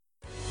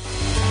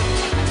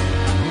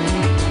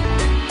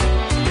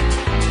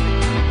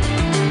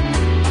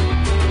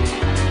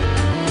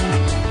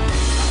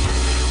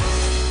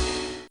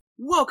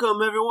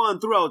Welcome,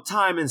 everyone, throughout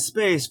time and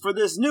space for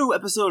this new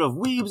episode of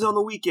Weebs on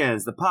the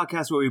Weekends, the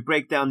podcast where we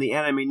break down the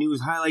anime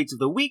news highlights of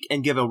the week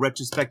and give a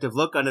retrospective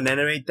look on an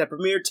anime that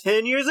premiered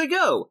 10 years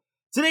ago.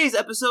 Today's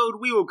episode,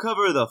 we will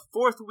cover the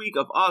 4th week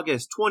of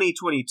August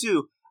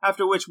 2022,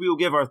 after which we will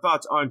give our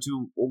thoughts on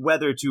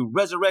whether to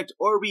resurrect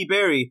or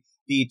rebury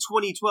the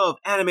 2012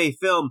 anime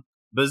film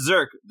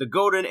Berserk, The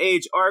Golden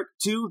Age Arc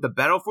to The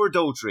Battle for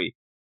Doltree.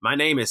 My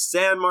name is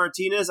Sam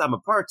Martinez. I'm a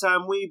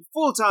part-time weeb,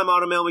 full-time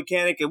automail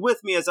mechanic, and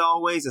with me, as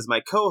always, is my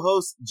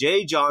co-host,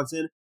 Jay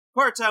Johnson,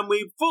 part-time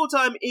weeb,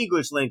 full-time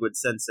English language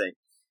sensei.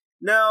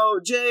 Now,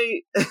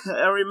 Jay,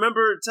 I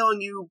remember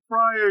telling you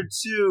prior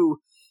to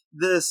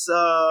this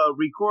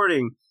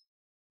recording,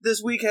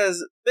 this week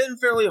has been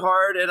fairly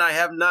hard, and I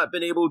have not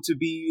been able to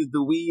be the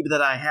weeb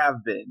that I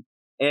have been.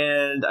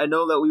 And I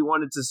know that we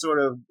wanted to sort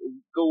of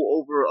go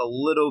over a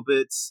little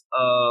bit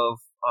of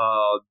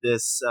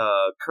this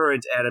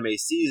current anime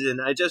season.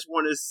 I just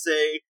want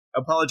to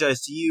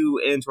apologize to you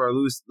and to our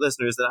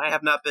listeners that I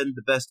have not been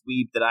the best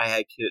weeb that I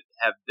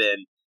have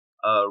been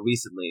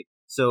recently.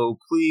 So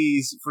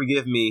please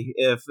forgive me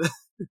if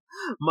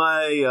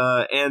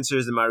my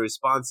answers and my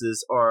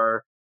responses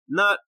are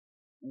not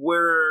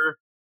where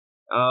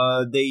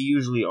they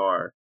usually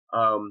are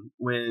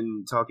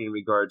when talking in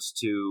regards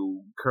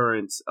to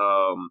current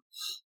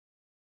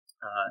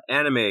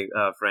anime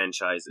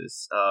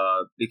franchises,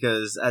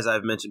 because as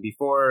I've mentioned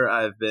before,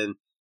 I've been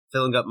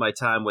filling up my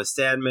time with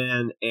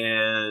Sandman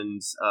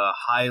and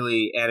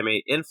highly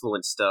anime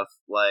influenced stuff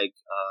like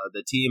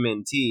the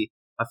TMNT.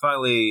 I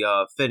finally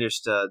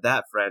finished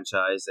that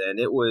franchise, and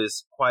it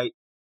was quite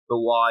the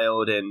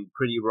wild and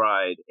pretty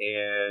ride.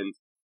 And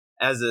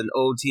as an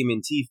old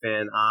TMNT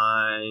fan,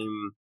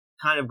 I'm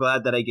kind of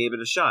glad that I gave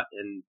it a shot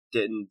and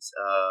didn't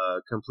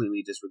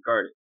completely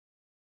disregard it.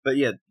 But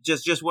yeah,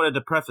 just wanted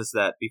to preface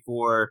that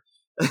before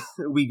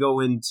we go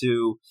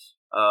into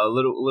a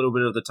little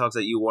bit of the talks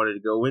that you wanted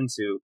to go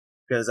into,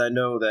 because I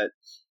know that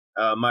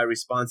my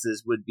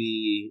responses would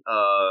be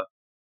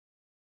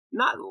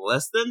not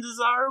less than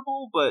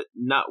desirable, but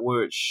not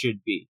where it should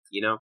be,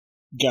 you know?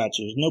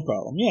 Gotcha, no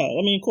problem. Yeah,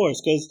 I mean, of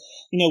course, because,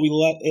 we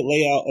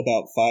lay out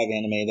about 5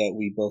 anime that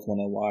we both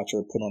want to watch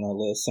or put on our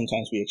list.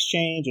 Sometimes we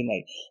exchange and,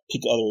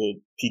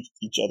 pique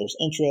each other's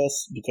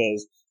interests,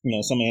 because,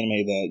 some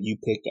anime that you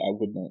picked I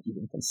wouldn't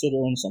even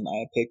consider, and some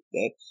I picked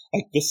that,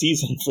 this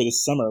season for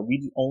this summer,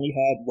 we only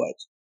had,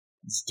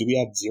 do we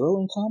have 0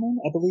 in common,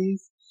 I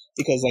believe?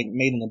 Because,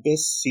 Made in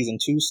Abyss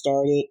Season 2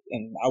 started,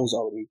 and I was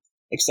already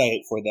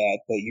excited for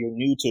that, but you're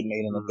new to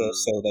Made in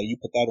Abyss, so that you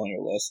put that on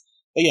your list.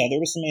 But yeah,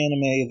 there was some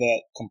anime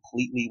that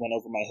completely went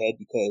over my head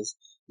because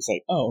it's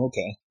oh,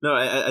 okay. No,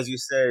 as you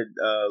said,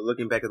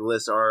 looking back at the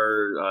list,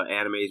 our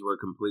animes were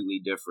completely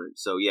different.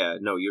 So yeah,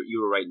 no, you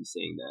were right in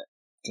saying that.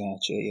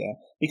 Gotcha, yeah.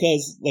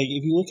 Because,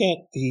 if you look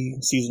at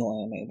the seasonal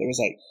anime, there was,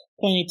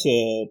 plenty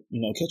to,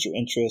 catch your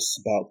interest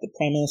about the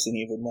premise and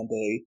even when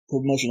the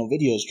promotional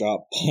videos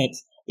drop. But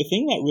the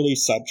thing that really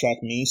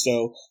sidetracked me,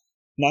 so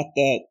not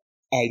that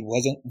I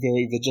wasn't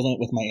very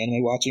vigilant with my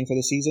anime watching for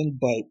the season,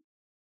 but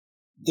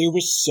there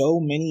were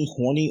so many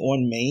horny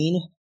on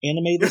main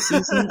anime this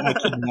season, I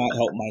could not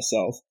help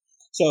myself.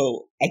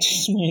 So I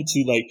just wanted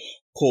to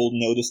pull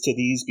notice to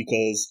these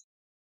because,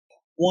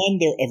 one,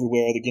 they're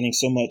everywhere. They're getting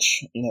so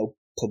much,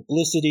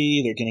 publicity.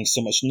 They're getting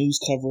so much news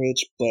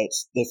coverage. But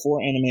the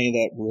 4 anime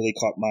that really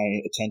caught my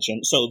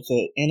attention. So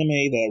the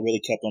anime that I really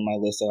kept on my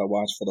list that I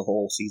watched for the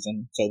whole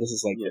season. So this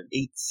is the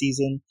 8th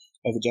season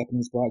of the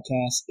Japanese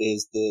broadcast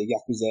is the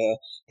Yakuza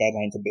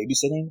Guideline to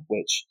Babysitting,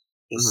 which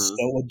is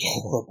so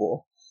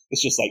adorable.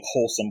 It's just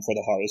wholesome for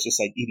the heart. It's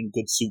just eating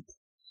good soup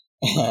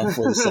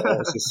for the soul.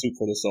 It's just soup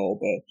for the soul.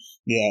 But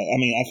yeah, I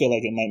mean, I feel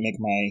like it might make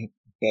my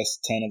best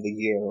 10 of the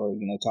year or,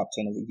 top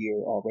 10 of the year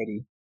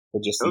already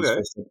for just these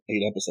first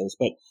 8 episodes.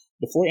 But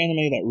the 4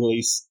 anime that really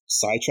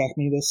sidetracked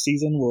me this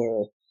season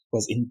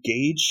was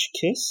Engage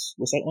Kiss.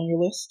 Was that on your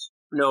list?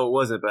 No, it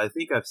wasn't, but I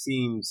think I've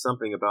seen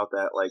something about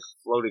that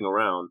floating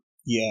around.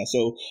 Yeah,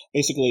 so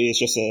basically it's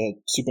just a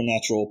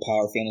supernatural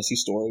power fantasy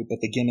story, but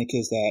the gimmick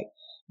is that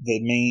the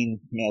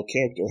main male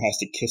character has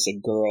to kiss a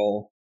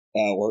girl,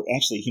 or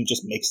actually he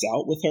just makes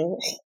out with her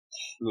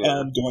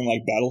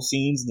during battle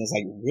scenes, and it's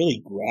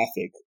really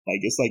graphic.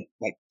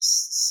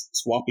 It's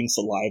swapping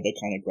saliva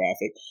kind of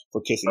graphic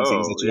for kissing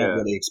scenes that you don't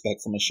really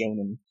expect from a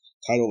shonen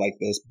title like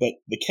this. But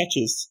the catch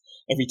is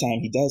every time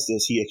he does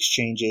this, he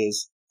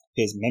exchanges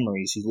his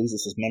memories. He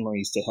loses his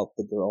memories to help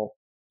the girl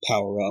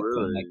power up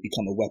and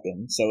become a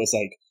weapon. So it's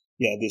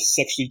yeah, this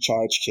sexually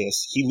charged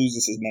kiss, he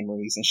loses his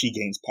memories and she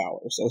gains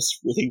power. So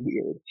it's really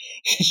weird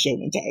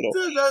shonen title.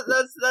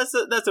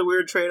 That's a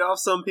weird trade-off.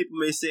 Some people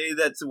may say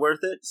that's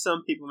worth it.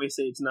 Some people may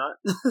say it's not.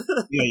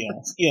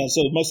 Yeah.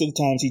 So most of the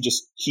times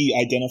he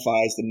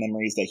identifies the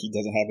memories that he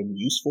doesn't have any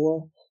use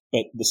for,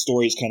 but the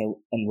story is kind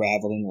of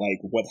unraveling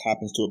what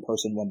happens to a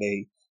person when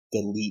they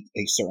delete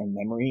a certain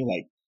memory,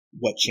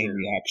 what chain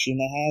reaction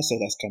that has. So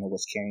that's kind of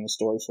what's carrying the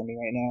story for me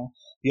right now.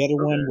 The other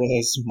one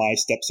was My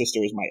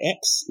Stepsister is My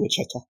Ex, which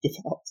I talked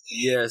about.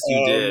 Yes, you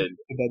did.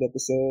 In that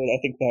episode. I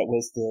think that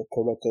was the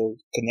Kuroko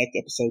Connect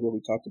episode where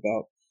we talked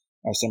about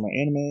our summer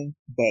anime.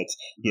 But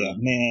yeah,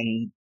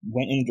 man,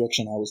 went in a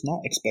direction I was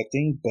not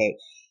expecting. But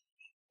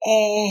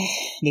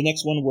the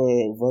next one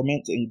were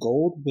Vermint in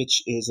Gold,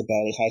 which is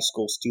about a high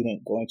school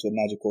student going to a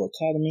magical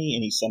academy,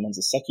 and he summons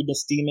a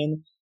succubus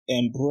demon.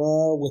 And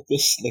bruh, with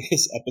this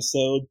latest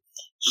episode,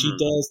 she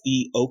does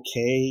the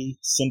okay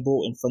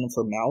symbol in front of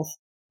her mouth,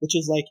 which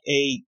is like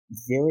a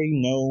very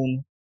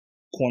known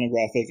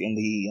pornographic in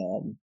the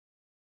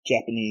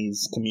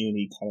Japanese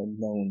community kind of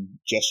known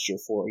gesture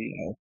for,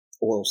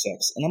 oral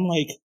sex. And I'm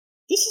like,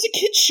 this is a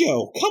kid's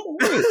show. Come on.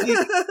 Like,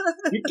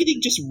 you're getting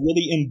just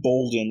really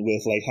emboldened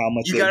with like how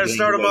much you gotta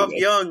start them off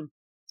young.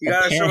 You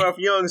gotta start off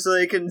young so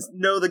they can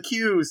know the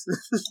cues.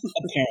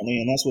 Apparently,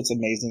 and that's what's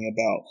amazing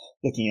about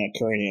looking at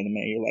current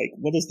anime. You're like,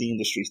 what is the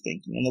industry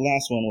thinking? And the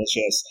last one was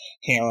just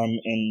Harem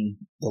in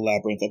the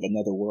Labyrinth of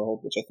Another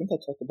World, which I think I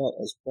talked about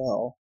as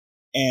well.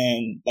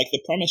 And like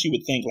the premise, you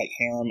would think like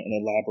Harem in a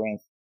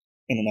Labyrinth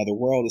in Another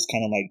World is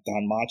kind of like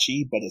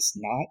Danmachi, but it's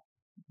not.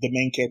 The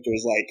main character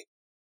is like,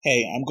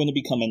 hey, I'm going to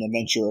become an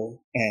adventurer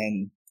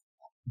and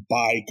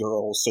buy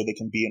girls so they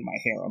can be in my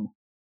harem.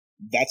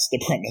 That's the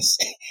premise.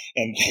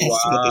 And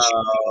that's what the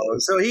show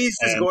is. So he's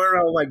just going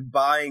around like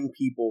buying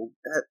people.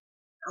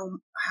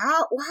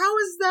 How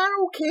is that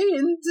okay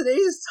in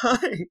today's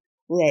time?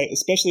 Right,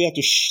 especially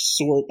after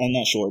Shield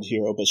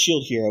Hero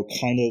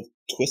kind of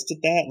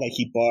twisted that. Like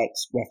he bought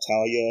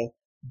Raphtalia,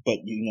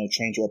 but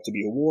trained her up to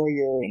be a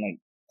warrior and like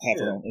have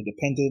her own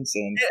independence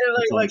and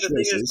like the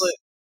thing is like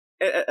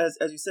as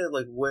you said,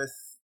 like with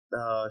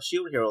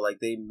Shield Hero, like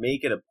they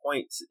make it a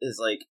point is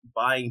like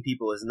buying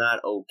people is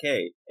not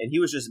okay, and he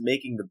was just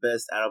making the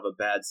best out of a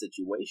bad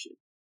situation.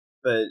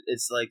 But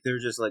it's like they're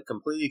just like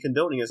completely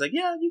condoning it. It's like,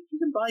 yeah, you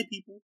can buy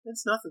people.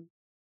 It's nothing.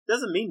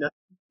 Doesn't mean nothing.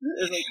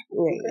 It's like,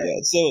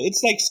 yeah. So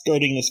it's like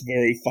skirting this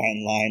very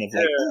fine line of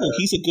like, oh,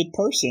 he's a good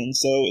person,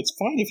 so it's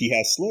fine if he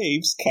has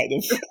slaves, kind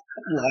of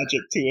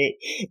logic to it.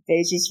 But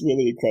it's just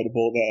really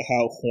incredible that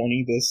how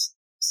horny this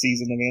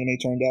season of anime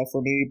turned out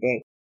for me.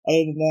 But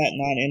other than that,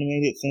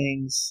 non-animated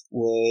things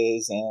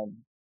was I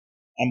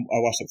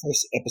watched the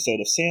first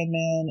episode of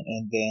Sandman,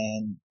 and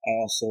then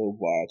I also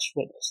watched,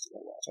 what else did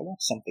I watch? I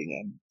watched something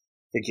I'm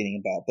forgetting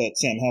about. But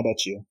Sam, how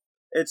about you?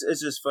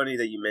 It's just funny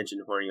that you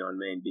mentioned Horny on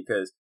Main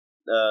because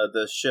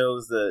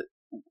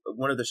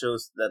one of the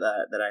shows that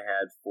I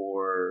had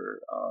for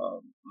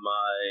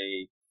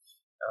my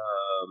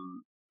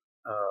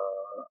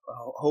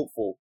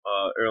hopeful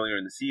earlier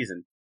in the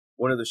season,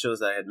 one of the shows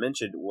that I had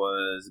mentioned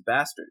was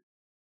Bastard.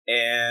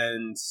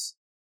 And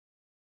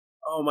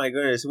oh my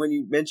goodness, when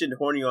you mentioned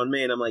Horny on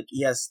Main, I'm like,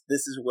 yes,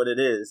 this is what it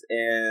is.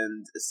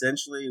 And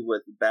essentially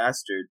with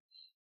Bastard,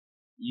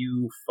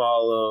 you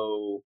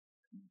follow,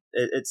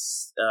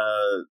 it's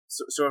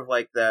sort of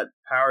like that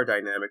power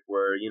dynamic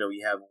where,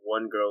 you have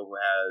one girl who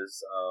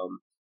has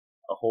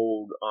a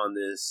hold on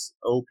this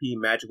OP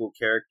magical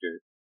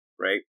character,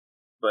 right?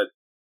 But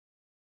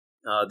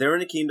they're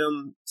in a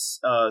kingdom,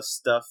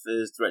 stuff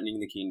is threatening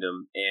the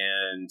kingdom,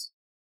 and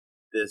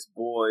this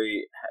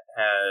boy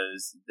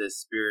has this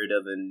spirit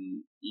of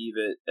an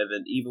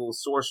evil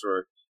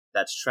sorcerer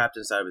that's trapped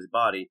inside of his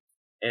body,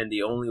 and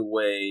the only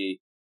way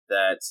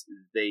that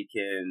they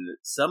can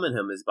summon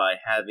him is by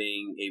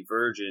having a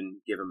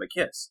virgin give him a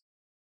kiss.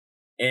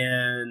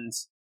 And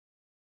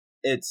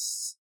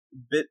it's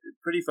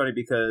pretty funny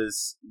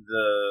because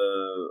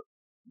the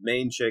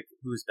main chick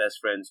who's best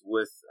friends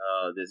with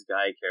this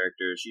guy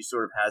character, she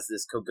sort of has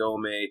this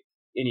Kagome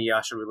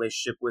Inuyasha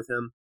relationship with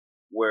him,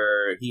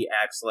 where he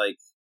acts like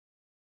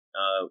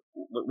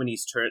when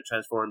he's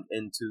transformed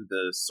into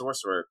the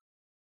sorcerer,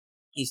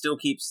 he still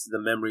keeps the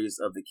memories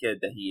of the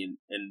kid that he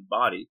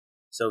embodied,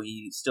 so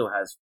he still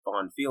has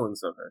fond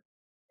feelings of her,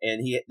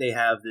 and they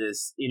have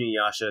this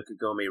Inuyasha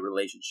Kagome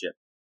relationship.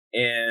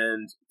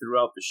 And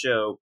throughout the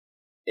show,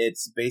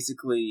 it's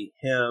basically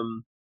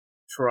him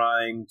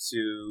trying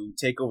to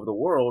take over the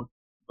world,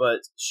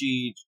 but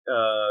she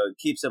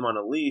keeps him on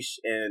a leash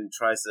and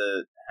tries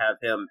to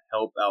have him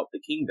help out the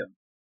kingdom.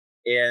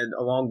 And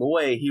along the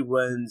way, he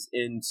runs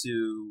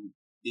into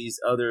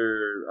these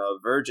other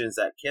virgins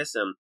that kiss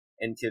him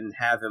and can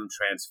have him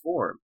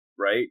transform,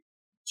 right?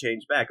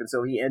 Change back. And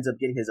so he ends up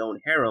getting his own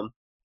harem.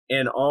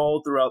 And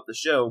all throughout the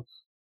show,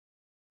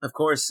 of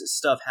course,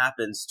 stuff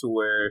happens to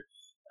where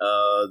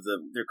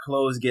their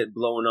clothes get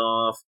blown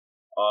off.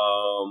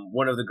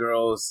 One of the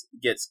girls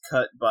gets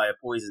cut by a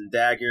poison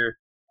dagger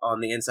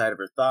on the inside of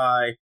her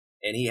thigh,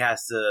 and he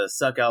has to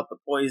suck out the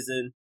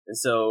poison. And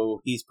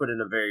so he's put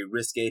in a very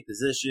risque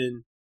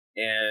position,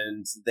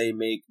 and they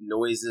make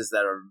noises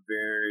that are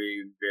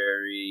very,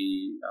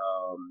 very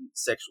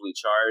sexually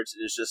charged.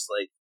 It's just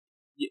like,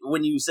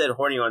 when you said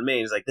Horny on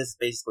Main, it's like, this is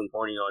basically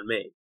Horny on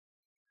Main.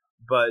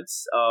 But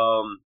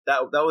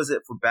that was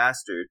it for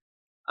Bastard.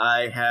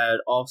 I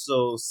had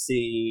also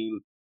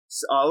seen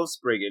Olive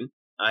Spriggan.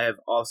 I have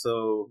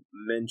also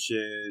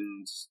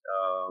mentioned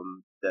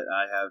that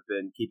I have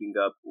been keeping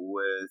up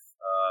with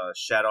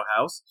Shadow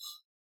House.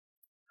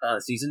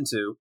 Season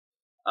 2.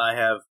 I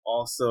have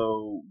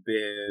also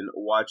been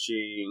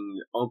watching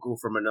Uncle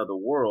from Another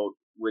World,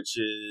 which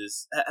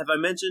is... Have I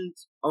mentioned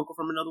Uncle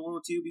from Another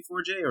World to you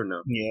before, Jay, or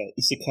no? Yeah,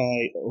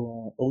 Isekai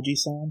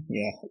Oji-san?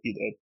 Yeah, you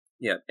did.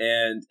 Yeah,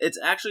 and it's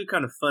actually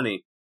kind of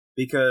funny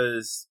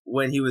because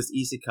when he was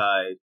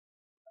isekai,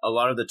 a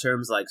lot of the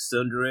terms like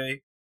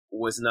tsundere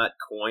was not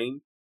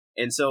coined.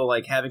 And so,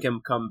 like, having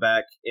him come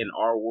back in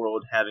our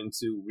world, having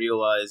to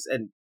realize,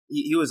 and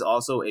he was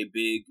also a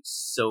big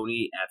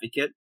Sony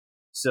advocate.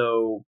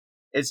 So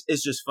it's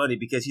just funny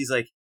because he's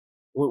like,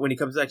 when he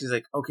comes back, he's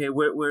like, okay,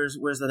 where's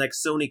the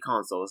next Sony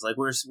console? It's like,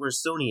 where's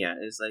Sony at?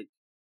 It's like,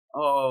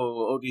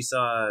 oh,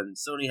 Oji-san,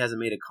 Sony hasn't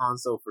made a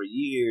console for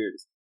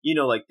years.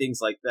 Like things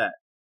like that.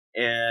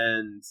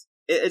 And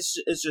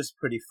it's just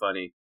pretty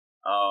funny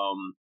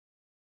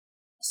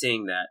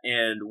seeing that.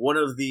 And one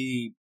of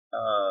the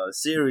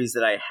series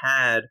that I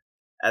had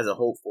as a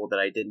hopeful that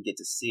I didn't get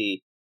to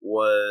see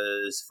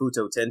was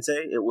Futo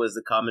Tensei. It was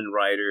the Kamen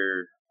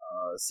Rider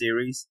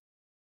series.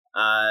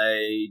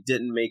 I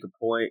didn't make a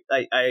point.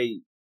 I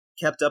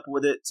kept up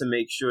with it to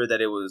make sure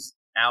that it was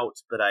out,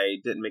 but I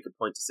didn't make a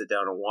point to sit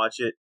down and watch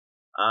it.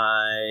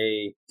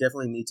 I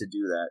definitely need to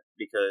do that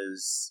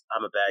because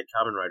I'm a bad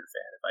Kamen Rider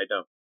fan if I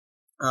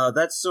don't.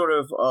 That's sort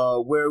of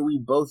where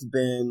we've both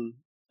been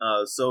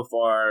so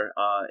far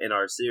in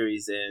our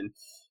series, and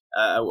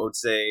I would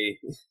say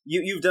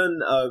you've done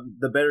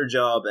the better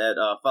job at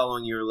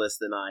following your list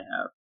than I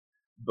have.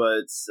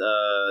 But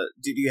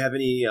do you have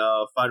any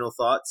final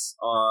thoughts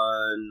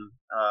on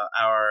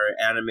our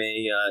anime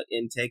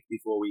intake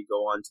before we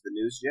go on to the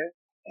news, Jay?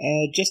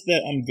 Just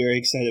that I'm very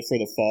excited for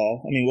the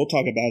fall. I mean, we'll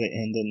talk about it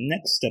in the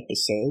next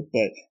episode,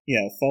 but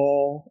yeah,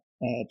 fall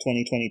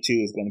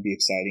 2022 is going to be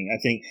exciting.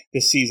 I think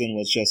this season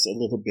was just a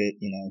little bit,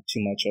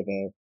 too much of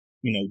a,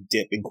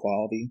 dip in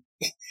quality.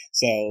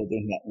 So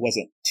there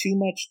wasn't too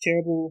much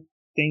terrible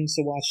things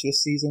to watch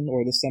this season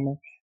or this summer.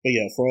 But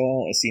yeah, for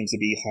all, it seems to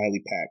be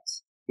highly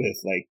packed with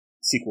like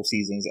sequel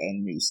seasons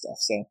and new stuff.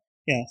 So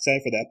yeah,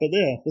 excited for that. But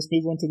yeah, let's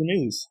move on to the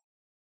news.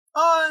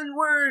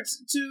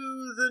 Onwards to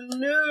the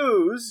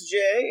news,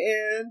 Jay,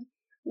 and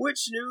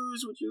which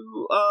news would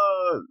you,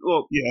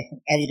 Yeah,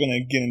 I was going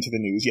to get into the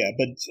news, yeah,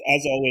 but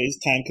as always,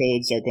 time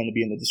codes are going to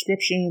be in the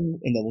description,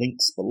 in the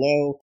links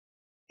below.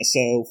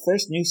 So,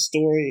 first news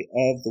story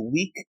of the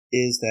week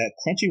is that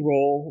the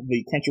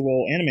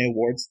Crunchyroll Anime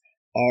Awards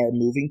are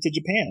moving to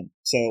Japan.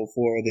 So,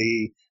 for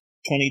the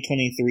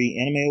 2023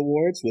 Anime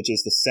Awards, which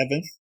is the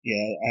 7th,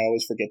 yeah, I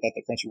always forget that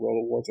the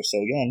Crunchyroll Awards are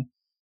so young,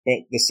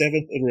 but the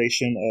 7th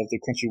iteration of the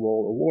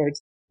Crunchyroll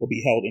Awards will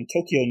be held in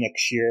Tokyo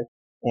next year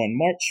on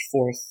March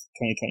 4th,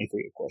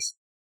 2023, of course.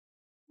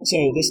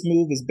 So this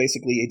move is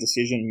basically a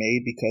decision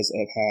made because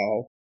of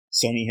how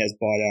Sony has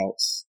bought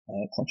out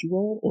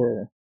Crunchyroll,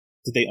 or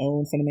did they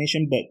own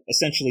Funimation? But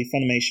essentially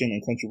Funimation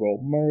and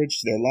Crunchyroll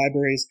merged. Their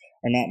libraries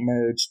are not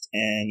merged,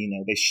 and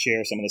they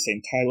share some of the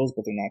same titles,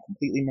 but they're not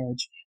completely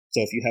merged.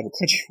 So if you have a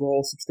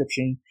Crunchyroll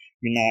subscription,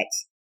 you're not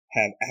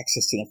have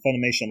access to the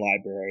Funimation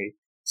library.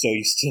 So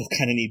you still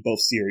kind of need both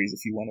series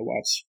if you want to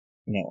watch,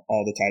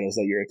 all the titles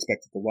that you're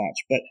expected to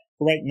watch. But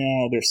right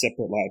now, they're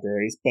separate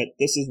libraries. But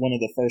this is one of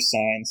the first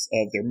signs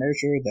of their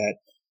merger that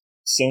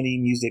Sony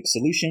Music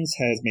Solutions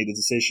has made the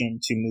decision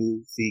to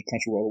move the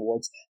Crunchyroll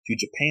Awards to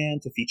Japan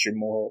to feature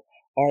more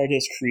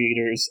artists,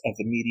 creators of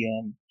the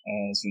medium,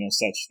 as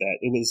such that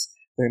it was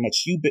very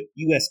much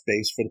U.S.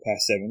 based for the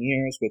past 7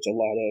 years, which a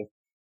lot of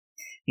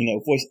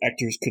voice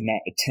actors could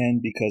not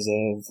attend because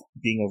of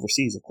being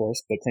overseas, of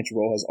course, but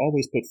Crunchyroll has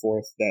always put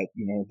forth that,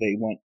 they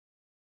want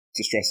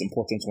to stress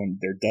importance on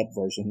their dub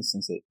versions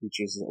since it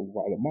reaches a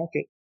wider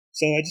market.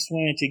 So I just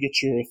wanted to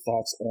get your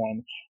thoughts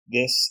on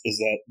this. Is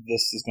that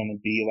this is going to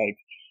be like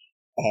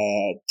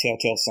a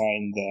telltale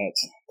sign that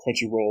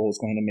Crunchyroll is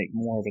going to make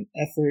more of an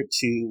effort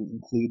to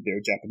include their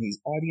Japanese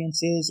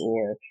audiences,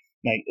 or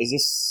like, is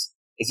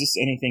this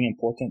anything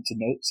important to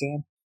note,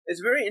 Sam? It's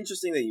very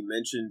interesting that you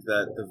mentioned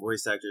that the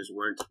voice actors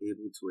weren't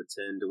able to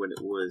attend when it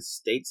was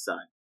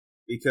stateside,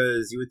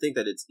 because you would think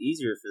that it's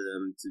easier for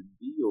them to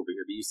be over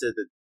here. But you said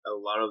that a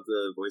lot of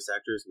the voice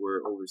actors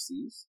were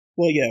overseas?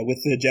 Well, yeah,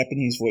 with the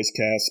Japanese voice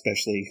cast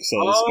especially. So,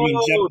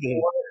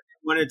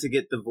 wanted to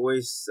get the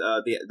voice,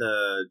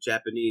 the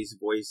Japanese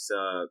voice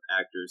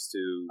actors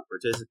to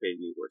participate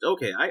in the awards.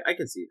 Okay, I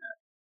can see that.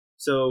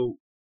 So,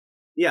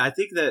 yeah, I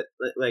think that,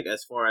 like,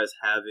 as far as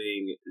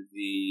having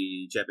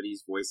the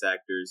Japanese voice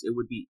actors, it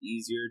would be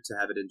easier to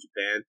have it in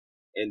Japan.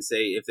 And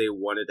say if they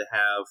wanted to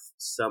have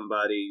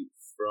somebody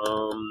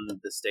from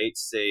the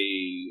States,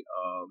 say,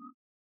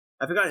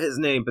 I forgot his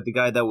name, but the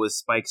guy that was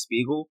Spike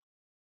Spiegel,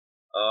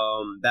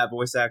 that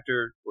voice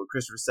actor, or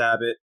Christopher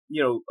Sabat,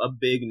 a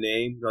big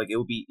name, like, it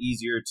would be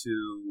easier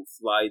to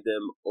fly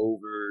them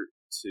over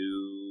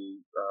to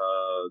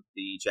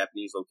the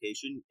Japanese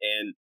location.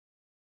 And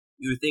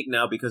you would think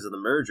now, because of the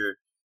merger,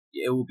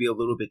 it will be a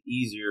little bit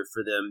easier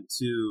for them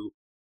to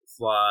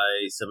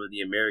fly some of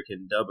the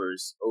American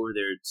dubbers over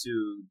there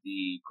to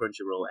the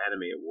Crunchyroll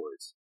Anime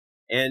Awards.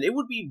 And it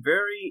would be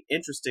very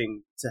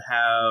interesting to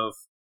have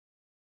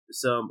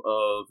some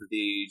of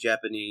the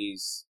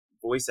Japanese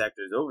voice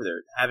actors over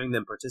there, having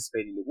them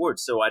participate in the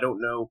awards. So I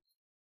don't know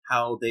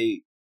how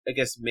they. I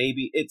guess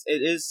maybe it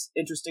is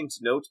interesting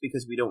to note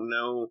because we don't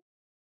know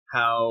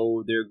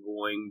how they're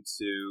going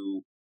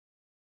to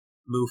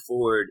move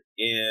forward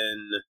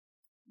in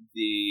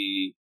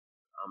the.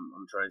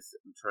 I'm trying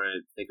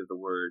to think of the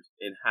word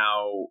and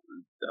how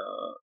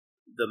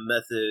the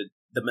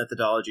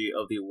methodology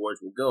of the awards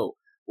will go.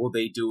 Will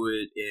they do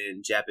it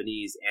in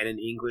Japanese and in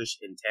English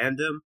in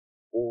tandem,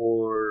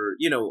 or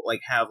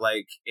like have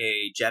like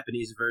a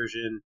Japanese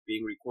version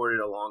being recorded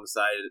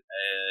alongside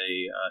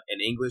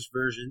an English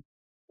version,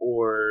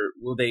 or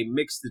will they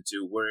mix the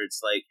two where it's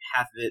like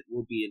half of it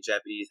will be in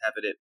Japanese, half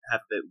of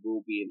it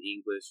will be in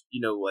English,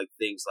 like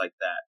things like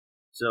that.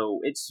 So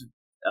it's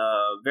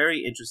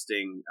very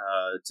interesting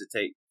to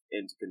take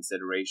into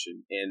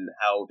consideration in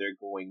how they're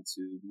going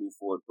to move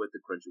forward with the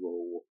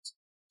Crunchyroll Awards.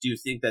 Do you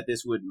think that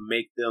this would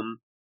make them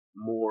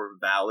more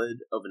valid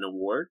of an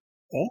award?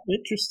 Oh,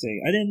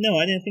 interesting. I didn't know.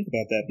 I didn't think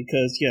about that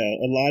because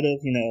a lot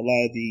of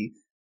the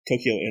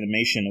Tokyo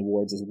Animation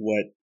Awards is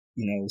what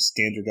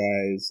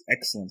standardize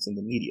excellence in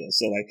the media.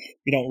 So like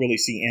we don't really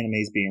see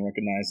animes being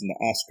recognized in the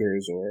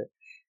Oscars or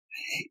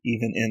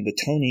even in the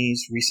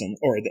Tonys recent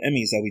or the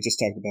Emmys that we just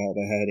talked about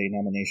that had a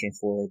nomination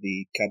for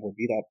the Cowboy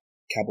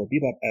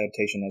Bebop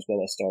adaptation as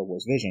well as Star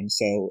Wars Vision.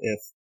 So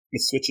if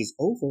it switches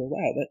over,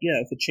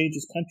 if it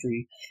changes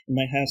country, it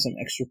might have some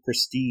extra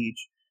prestige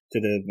to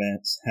the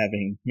event,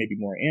 having maybe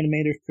more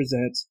animators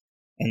present,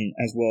 and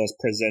as well as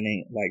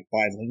presenting like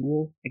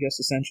bilingual, I guess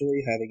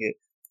essentially having it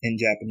in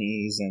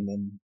Japanese and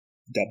then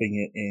dubbing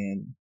it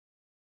in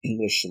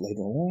English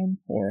later on,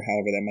 or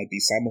however that might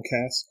be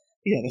simulcast.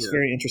 That's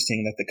very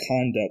interesting that the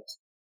conduct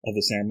of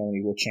the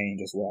ceremony will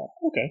change as well.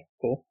 Okay,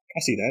 cool.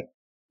 I see that.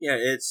 Yeah,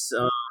 it's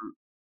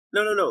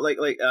no. Like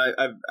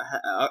I've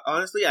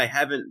honestly I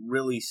haven't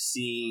really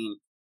seen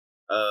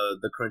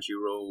the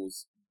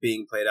Crunchyrolls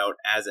being played out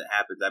as it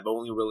happens. I've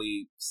only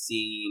really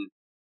seen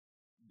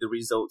the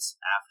results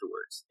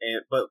afterwards,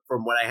 but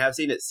from what I have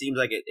seen, it seems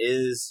like it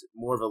is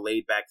more of a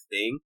laid back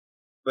thing.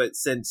 But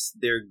since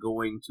they're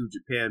going to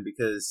Japan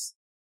because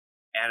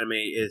anime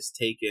is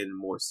taken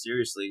more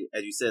seriously,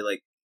 as you said,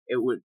 like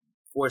it would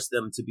force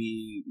them to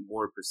be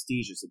more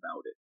prestigious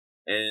about it.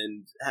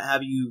 And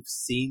have you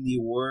seen the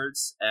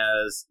awards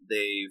as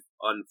they've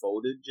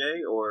unfolded,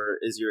 Jay, or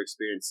is your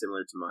experience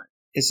similar to mine?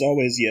 It's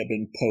always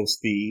been post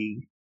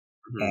the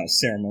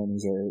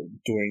ceremonies or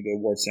during the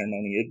award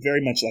ceremony. It's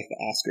very much like the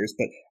Oscars,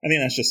 but I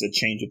think that's just a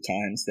change of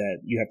times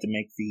that you have to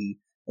make the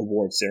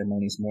award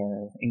ceremonies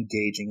more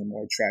engaging and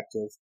more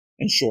attractive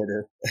and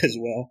shorter as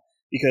well.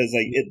 Because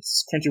like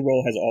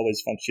Crunchyroll has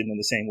always functioned in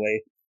the same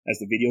way as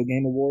the video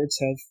game awards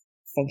have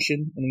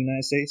functioned in the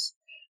United States.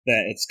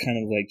 That it's kind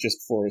of like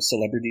just for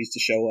celebrities to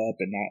show up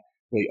and not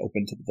really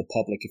open to the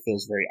public. It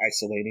feels very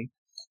isolating.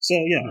 So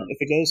if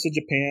it goes to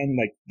Japan,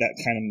 like that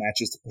kind of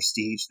matches the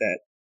prestige that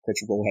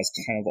Crunchyroll has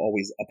kind of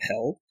always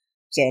upheld.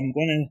 So I'm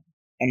gonna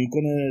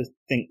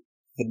think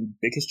the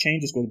biggest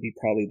change is going to be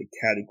probably the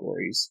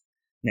categories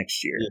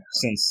next year,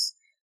 since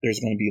there's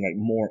going to be like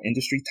more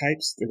industry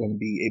types. They're going to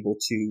be able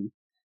to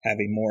have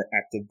a more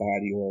active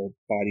body or a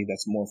body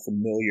that's more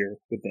familiar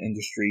with the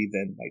industry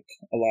than like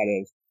a lot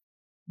of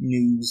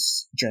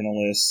news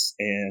journalists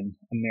and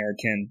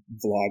American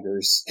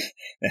vloggers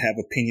that have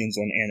opinions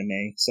on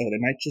anime. So they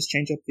might just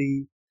change up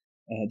the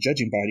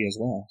judging body as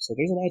well. So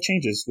there's a lot of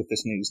changes with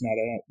this news now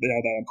that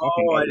I'm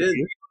talking about it.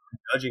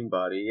 The judging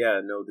body.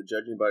 Yeah, no, the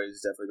judging body is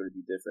definitely going to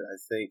be different. I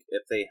think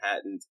if they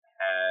hadn't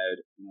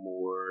had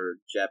more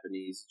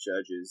Japanese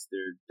judges,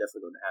 they're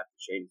definitely going to have to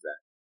change that.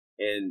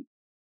 And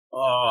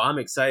I'm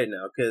excited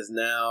now because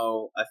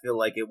now I feel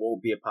like it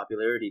won't be a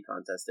popularity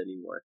contest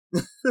anymore.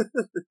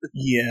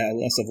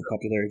 Less of a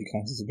popularity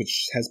contest,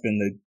 which has been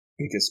the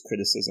biggest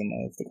criticism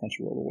of the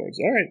Crunchyroll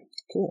Awards. All right,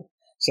 cool.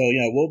 So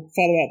we'll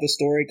follow out the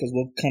story because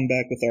we'll come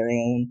back with our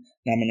own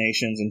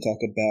nominations and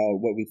talk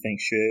about what we think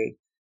should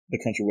the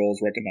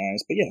Crunchyrolls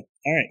recognize. But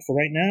all right, for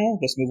right now,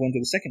 let's move on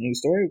to the second news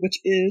story, which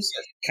is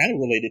kind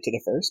of related to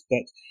the first,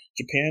 but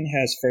Japan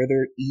has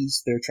further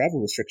eased their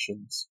travel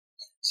restrictions.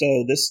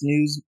 So this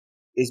news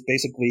is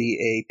basically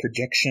a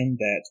projection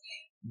that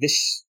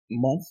this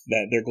month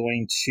that they're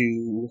going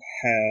to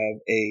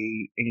have a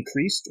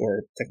increased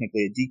or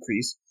technically a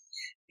decrease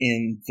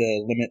in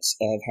the limits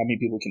of how many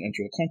people can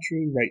enter the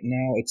country. Right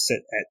now it's set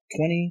at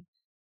 20,000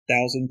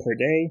 per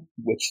day,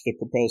 which the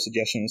proposed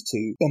suggestion is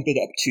to bump it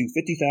up to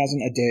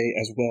 50,000 a day,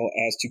 as well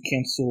as to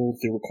cancel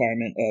the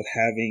requirement of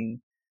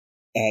having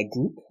a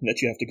group that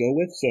you have to go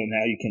with. So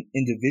now you can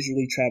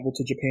individually travel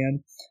to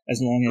Japan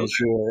as long as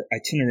your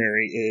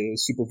itinerary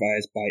is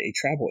supervised by a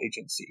travel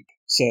agency.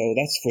 So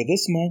that's for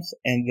this month.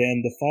 And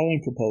then the following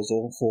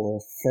proposal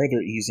for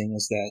further easing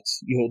is that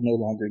you'll no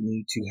longer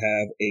need to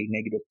have a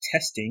negative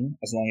testing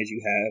as long as you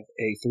have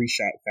a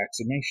 3-shot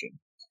vaccination.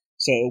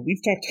 So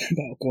we've talked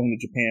about going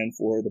to Japan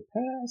for the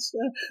past,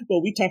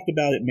 we talked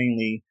about it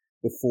mainly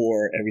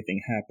before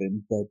everything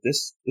happened, but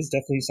this is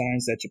definitely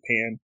signs that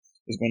Japan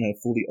is going to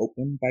fully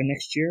open by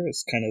next year.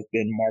 It's kind of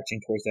been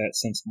marching towards that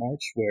since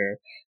March, where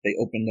they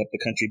opened up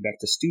the country back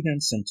to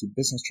students and to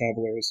business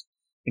travelers.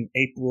 In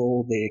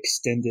April, they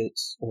extended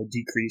or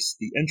decreased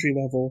the entry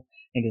level,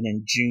 and then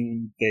in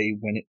June, they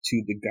went it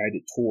to the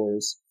guided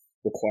tours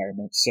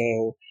requirement.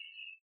 So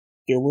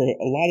there were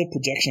a lot of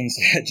projections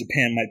that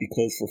Japan might be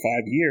closed for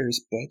 5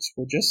 years, but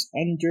we're just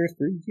under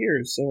 3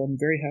 years. So I'm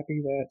very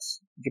happy that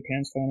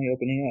Japan's finally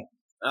opening up.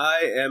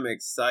 I am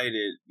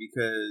excited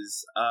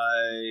because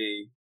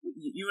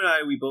you and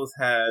I, we both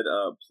had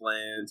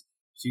planned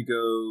to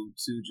go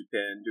to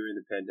Japan during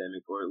the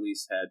pandemic, or at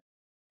least had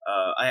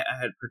I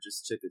had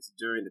purchased tickets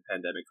during the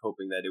pandemic,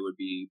 hoping that it would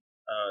be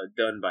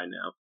done by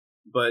now.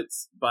 But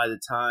by the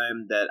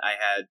time that I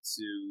had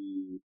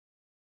to,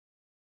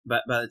 by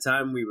the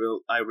time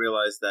I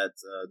realized that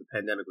the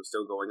pandemic was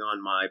still going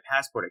on, my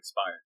passport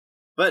expired.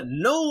 But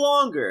no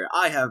longer.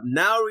 I have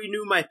now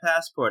renewed my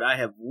passport. I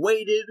have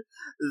waited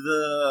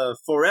the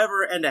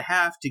forever and a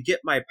half to get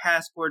my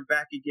passport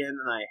back again,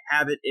 and I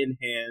have it in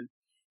hand.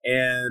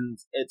 And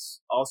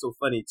it's also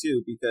funny,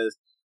 too, because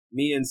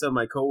me and some of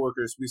my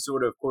coworkers, we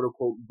sort of,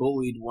 quote-unquote,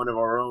 bullied one of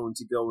our own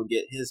to go and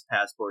get his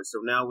passport. So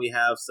now we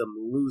have some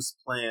loose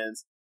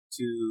plans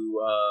to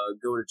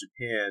go to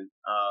Japan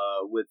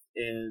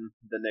within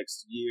the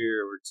next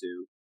year or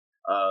two,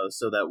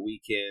 so that we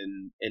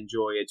can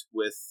enjoy it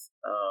with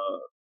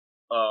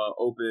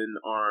open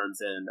arms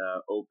and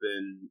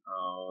open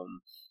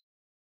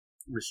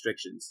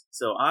restrictions.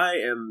 So I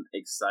am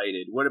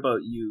excited. What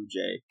about you,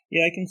 Jay?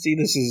 Yeah, I can see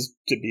this is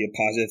to be a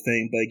positive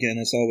thing, but again,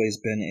 it's always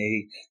been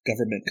a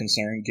government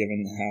concern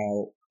given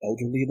how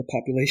elderly the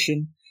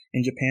population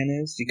in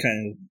Japan is. You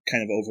kind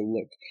of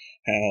overlook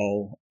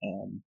how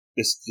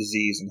this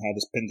disease and how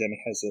this pandemic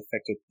has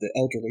affected the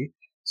elderly.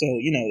 So,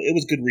 it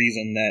was good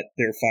reason that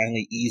they're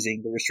finally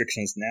easing the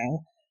restrictions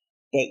now.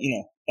 But,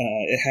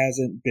 it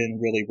hasn't been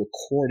really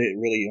recorded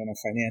really on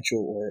a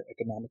financial or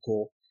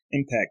economical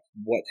impact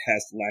what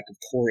has the lack of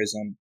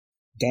tourism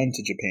done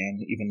to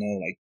Japan, even though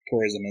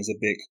tourism is a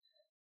big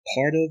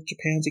part of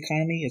Japan's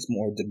economy. It's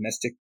more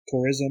domestic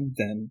tourism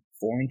than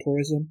foreign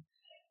tourism.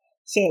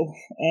 So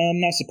I'm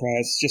not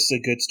surprised. It's just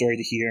a good story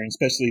to hear, and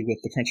especially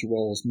with the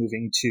Crunchyrolls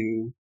moving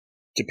to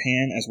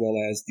Japan as well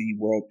as the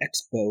World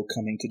Expo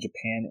coming to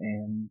Japan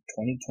in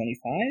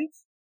 2025.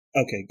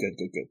 Okay, good.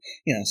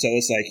 Yeah, so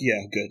it's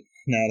good.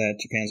 Now that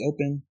Japan's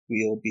open,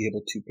 we'll be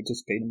able to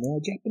participate in more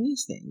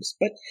Japanese things.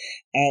 But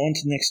on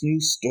to the next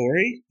news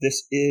story.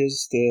 This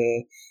is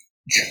the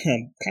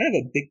kind of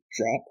a big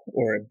drop,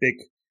 or a big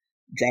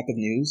drop of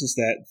news, is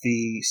that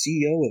the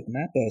CEO of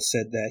MAPPA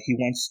said that he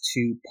wants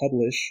to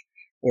publish,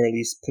 or at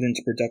least put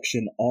into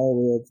production,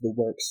 all of the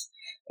works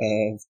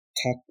of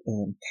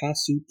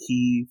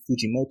Tasuki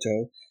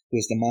Fujimoto, who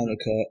is the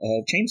mangaka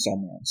of Chainsaw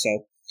Man.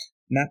 So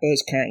MAPPA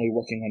is currently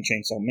working on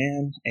Chainsaw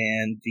Man,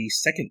 and the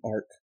second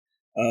arc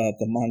of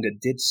the manga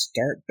did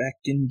start back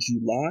in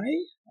July,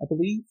 I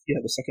believe.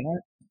 Yeah, the second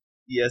arc.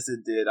 Yes,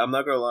 it did. I'm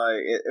not gonna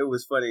lie, it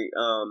was funny,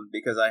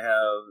 because I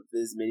have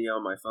Viz Mini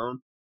on my phone,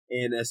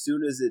 and as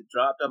soon as it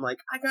dropped, I'm like,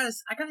 I gotta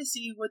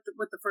see what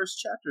the first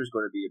chapter is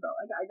going to be about.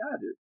 I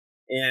gotta,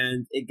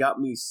 and it got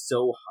me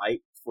so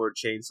hyped for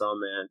Chainsaw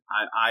Man.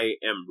 I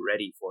am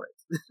ready for it.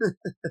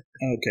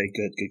 Okay,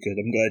 good.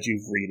 I'm glad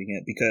you're reading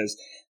it, because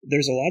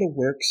there's a lot of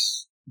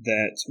works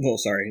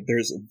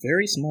there's a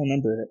very small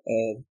number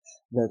of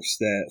works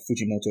that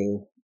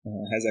Fujimoto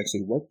has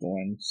actually worked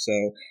on. So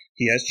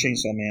he has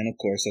Chainsaw Man, of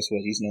course, that's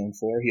what he's known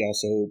for. He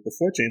also,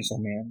 before Chainsaw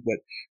Man, what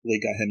really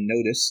got him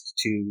noticed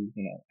to,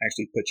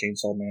 actually put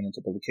Chainsaw Man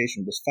into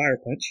publication was Fire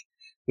Punch,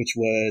 which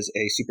was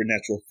a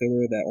supernatural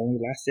thriller that only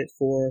lasted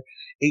for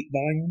 8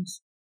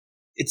 volumes.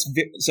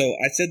 So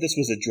I said this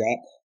was a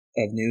drop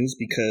of news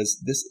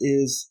because this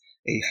is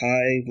a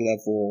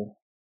high-level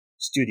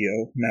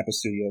studio, MAPPA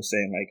studio,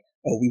 saying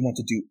oh, we want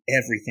to do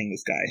everything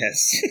this guy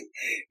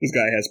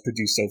has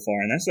produced so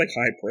far, and that's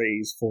high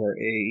praise for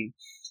a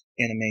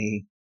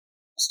anime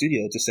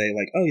studio to say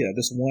oh yeah,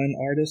 this one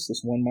artist,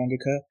 this one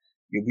mangaka,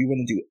 we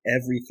want to do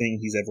everything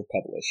he's ever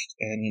published,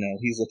 and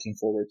he's looking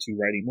forward to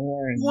writing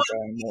more and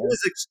drawing more.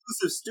 His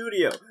exclusive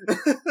studio,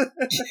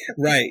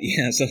 right?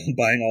 Yeah, so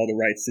buying all the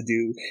rights to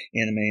do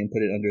anime and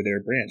put it under their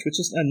branch, which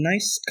is a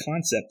nice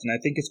concept, and I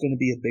think it's going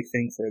to be a big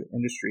thing for the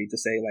industry to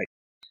say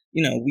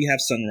we have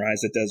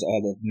Sunrise that does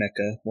all of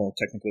mecha, well,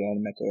 technically all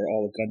of mecha or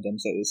all of Gundam,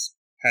 so it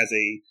has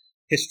a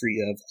history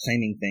of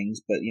claiming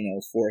things, but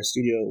for a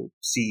studio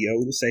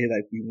CEO to say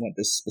we want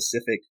this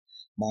specific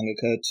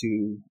mangaka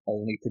to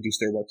only produce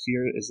their work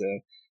here is a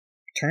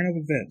turn of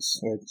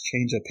events or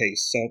change of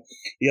pace. So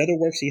the other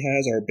works he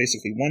has are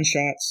basically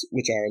one-shots,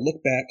 which are Look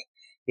Back,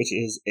 which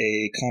is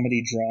a comedy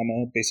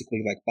drama,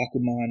 basically like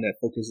Bakuman, that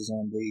focuses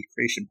on the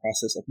creation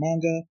process of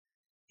manga.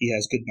 He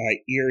has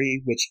Goodbye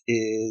Eerie, which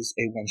is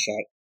a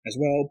one-shot as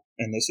well,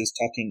 and this is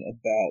talking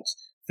about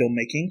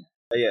filmmaking.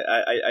 Yeah,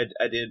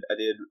 I did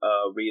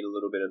read a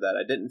little bit of that.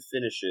 I didn't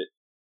finish it,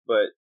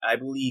 but I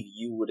believe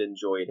you would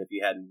enjoy it if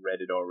you hadn't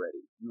read it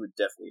already. You would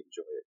definitely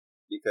enjoy it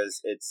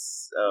because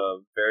it's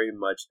very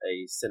much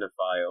a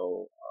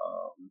cinephile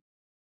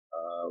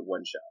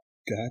one shot.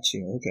 Got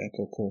you. Okay,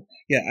 cool.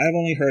 Yeah, I've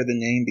only heard the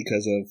name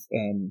because of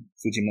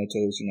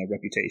Fujimoto's,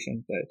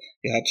 reputation, but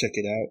yeah, I'll check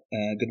it out.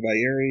 Goodbye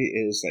Yuri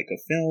is like a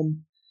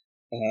film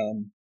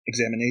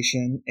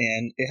examination,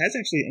 and it has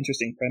actually an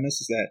interesting premise: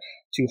 is that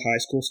two high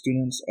school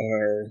students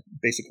are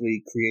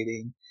basically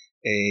creating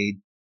a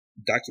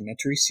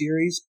documentary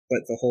series,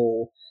 but the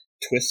whole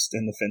twist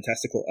and the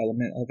fantastical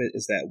element of it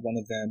is that one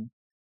of them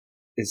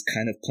is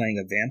kind of playing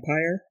a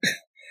vampire.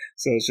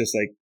 So it's just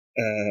like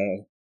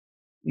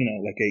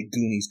like a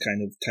Goonies kind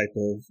of type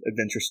of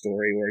adventure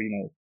story where,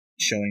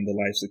 showing the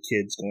lives of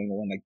kids going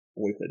on like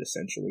boyhood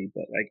essentially,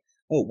 but like,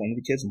 oh, one of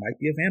the kids might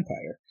be a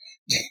vampire.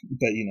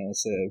 But,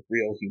 it's a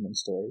real human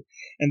story.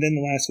 And then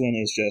the last one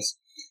is just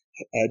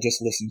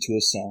listen to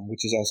a song,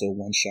 which is also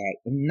one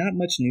shot. Not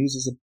much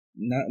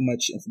not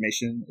much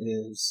information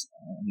is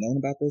known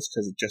about this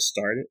because it just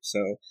started.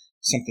 So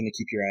something to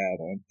keep your eye out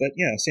on. But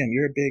yeah, Sam,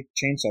 you're a big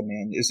Chainsaw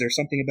Man. Is there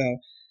something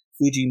about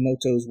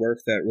Fujimoto's work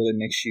that really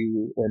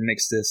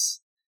makes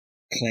this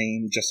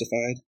claim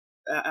justified?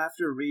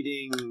 After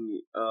reading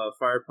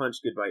Fire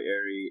Punch, Goodbye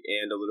Eri,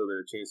 and a little bit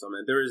of Chainsaw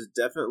Man, there is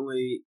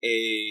definitely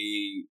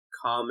a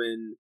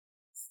common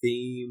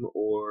theme,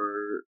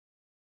 or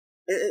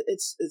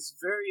it's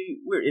very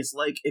weird. It's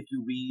like if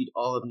you read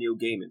all of Neil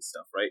Gaiman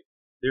stuff, right?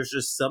 There's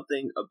just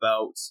something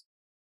about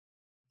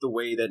the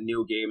way that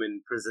Neil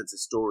Gaiman presents a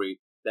story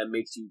that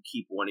makes you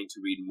keep wanting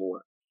to read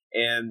more.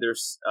 And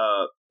there's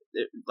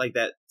like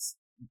that.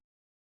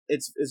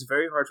 It's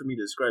very hard for me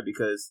to describe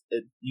because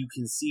you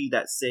can see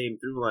that same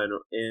through line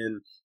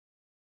in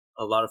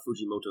a lot of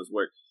Fujimoto's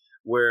work,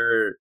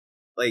 where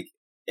like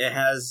it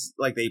has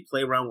like they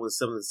play around with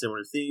some of the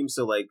similar themes.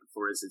 So like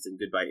for instance in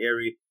Goodbye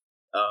Eri,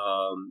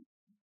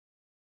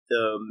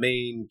 the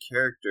main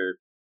character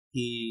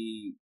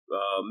he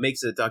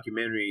makes a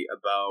documentary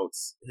about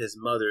his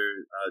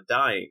mother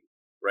dying,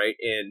 right?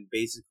 And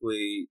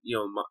basically,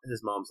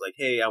 his mom's like,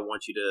 "Hey, I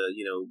want you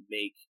to,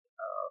 make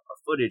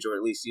footage, or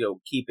at least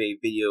keep a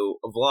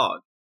vlog,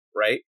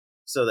 right,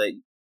 so that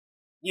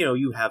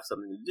you have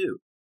something to do."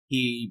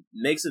 He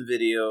makes a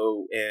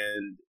video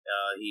and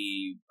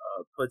he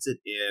puts it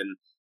in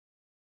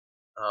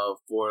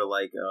for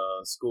like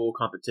a school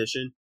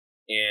competition,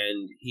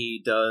 and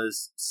he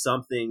does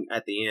something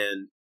at the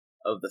end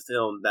of the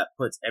film that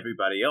puts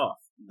everybody off,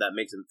 that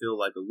makes him feel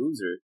like a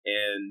loser.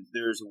 And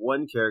there's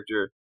one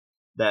character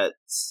that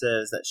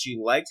says that she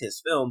liked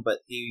his film, but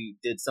he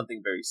did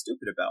something very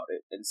stupid about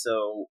it. And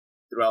so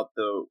throughout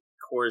the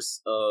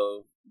course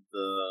of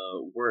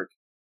the work,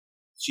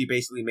 she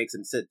basically makes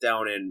him sit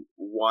down and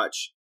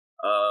watch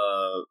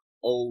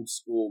old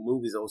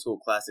school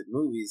classic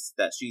movies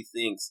that she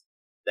thinks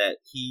that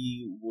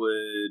he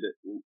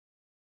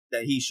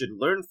should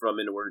learn from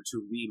in order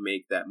to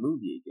remake that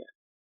movie again.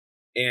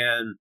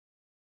 And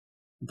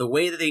the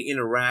way that they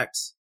interact,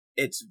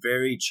 it's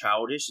very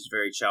childish, it's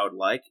very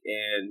childlike,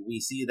 and we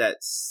see that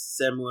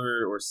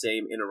similar or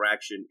same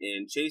interaction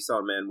in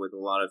Chainsaw Man with a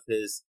lot of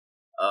his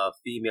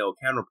female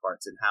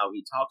counterparts and how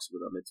he talks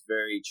with them. It's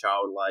very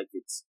childlike,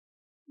 it's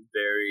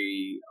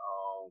very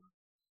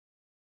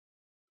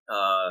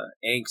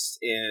angst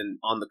and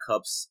on the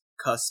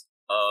cusp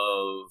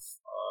of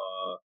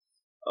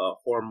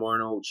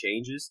hormonal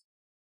changes.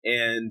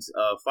 And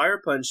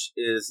Fire Punch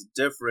is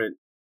different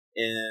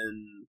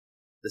in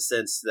the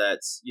sense that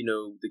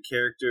the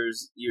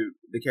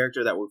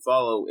character that we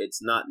follow,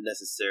 it's not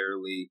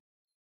necessarily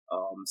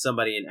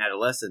somebody in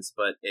adolescence,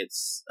 but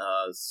it's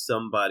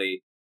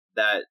somebody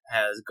that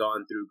has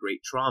gone through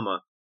great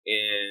trauma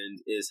and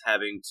is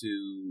having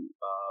to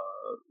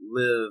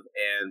live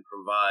and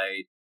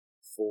provide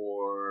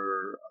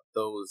for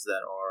those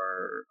that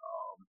are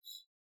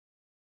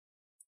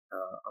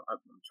I'm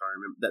trying to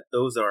remember that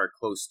those are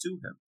close to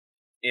him.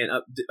 And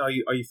are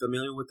you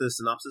familiar with the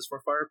synopsis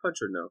for Fire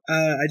Punch or no?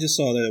 I just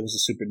saw that it was a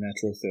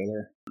supernatural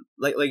thriller.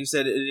 Like you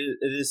said, it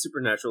is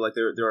supernatural. Like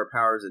there are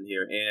powers in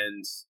here,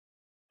 and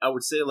I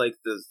would say like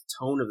the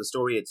tone of the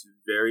story, it's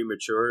very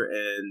mature,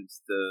 and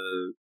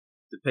the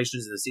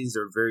depictions of the scenes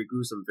are very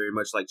gruesome, very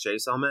much like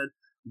Chainsaw Man.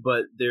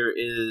 But there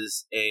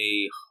is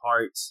a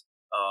heart,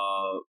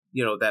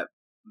 that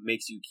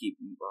makes you keep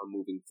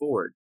moving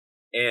forward.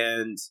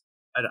 And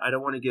I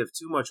don't want to give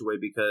too much away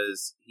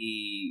because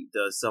he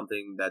does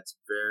something that's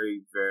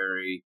very,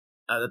 very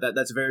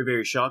that's very,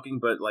 very shocking.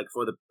 But like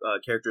for the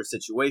character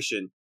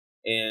situation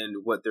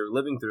and what they're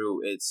living through,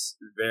 it's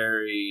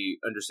very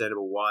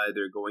understandable why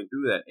they're going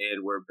through that.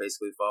 And we're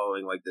basically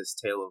following like this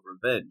tale of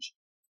revenge.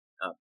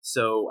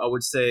 So I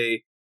would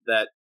say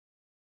that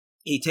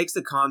he takes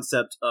the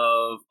concept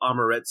of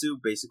Amaretsu,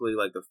 basically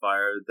like the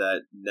fire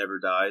that never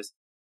dies,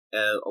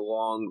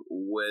 along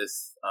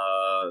with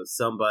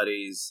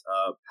somebody's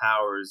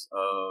powers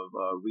of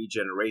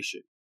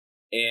regeneration,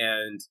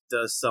 and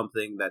does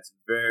something that's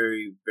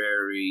very,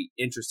 very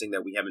interesting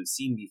that we haven't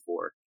seen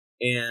before.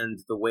 And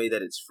the way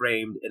that it's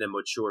framed in a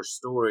mature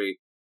story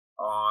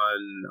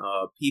on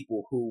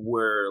people who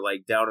were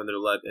like down on their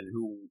luck and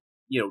who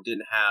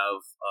didn't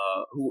have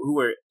who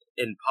were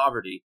in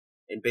poverty,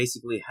 and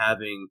basically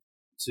having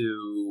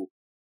to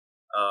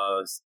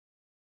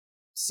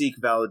seek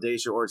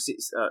validation or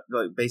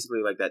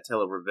basically like that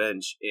tale of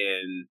revenge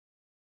in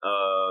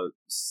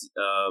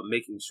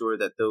making sure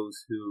that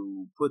those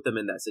who put them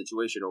in that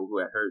situation or who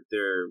had hurt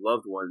their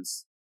loved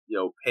ones,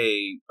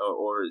 pay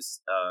or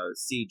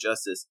see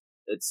justice.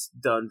 It's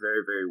done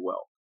very, very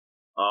well.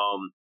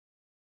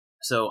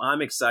 So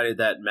I'm excited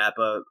that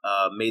Mappa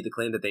made the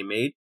claim that they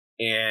made,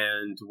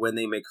 and when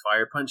they make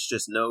Fire Punch,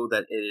 just know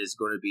that it is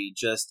going to be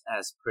just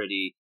as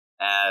pretty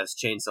as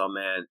Chainsaw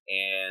Man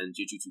and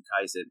Jujutsu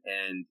Kaisen,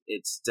 and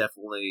it's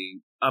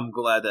definitely, I'm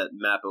glad that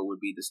Mappa would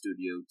be the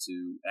studio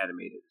to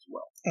animate it as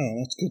well. Oh,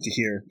 that's good to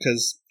hear,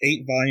 because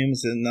 8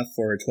 volumes is enough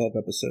for a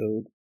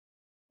 12-episode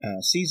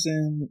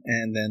season,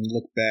 and then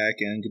Look Back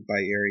and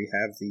Goodbye Eri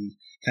have the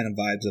kind of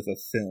vibes of a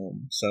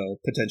film, so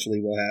potentially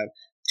we'll have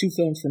 2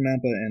 films for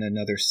Mappa and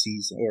another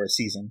season, or a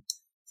season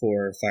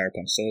for Fire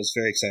Punch. So I was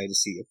very excited to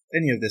see if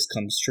any of this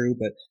comes true,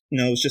 but,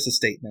 it's just a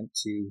statement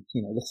to,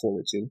 look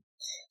forward to.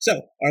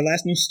 So, our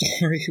last news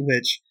story,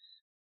 which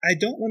I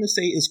don't want to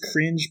say is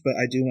cringe, but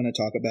I do want to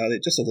talk about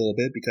it just a little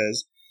bit,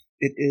 because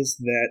it is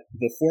that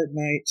the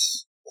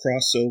Fortnite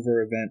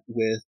crossover event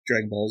with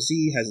Dragon Ball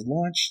Z has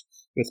launched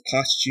with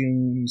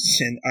costumes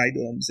and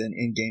items and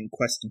in-game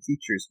quests and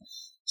features.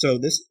 So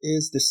this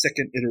is the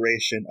second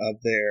iteration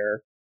of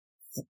their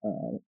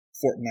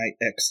Fortnite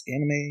X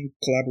anime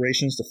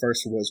collaborations. The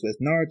first was with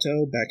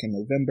Naruto back in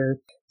November.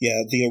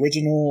 Yeah, the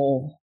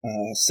original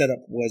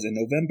setup was in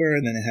November,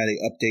 and then it had an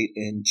update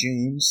in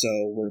June.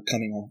 So we're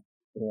coming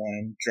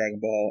on Dragon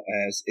Ball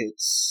as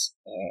its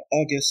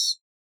August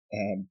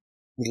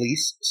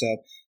release. So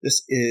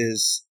this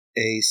is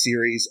a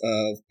series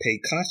of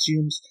paid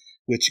costumes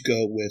which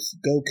go with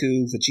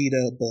Goku,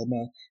 Vegeta,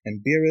 Bulma,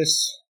 and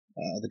Beerus,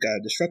 the God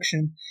of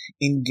Destruction.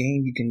 In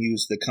game, you can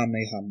use the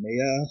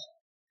Kamehameha,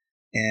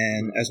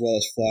 and as well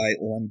as fly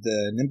on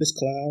the Nimbus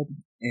Cloud.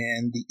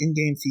 And the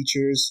in-game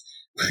features,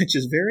 which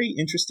is very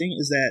interesting,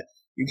 is that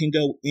you can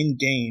go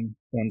in-game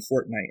on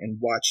Fortnite and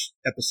watch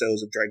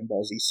episodes of Dragon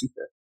Ball Z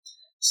Super.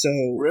 So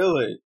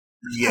really,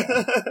 yeah,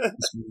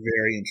 it's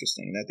very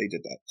interesting that they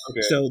did that.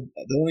 Okay. So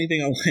the only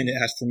thing I wanted to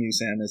ask from you,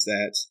 Sam, is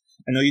that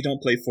I know you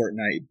don't play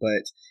Fortnite,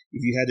 but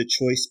if you had a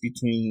choice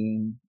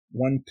between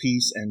One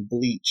Piece and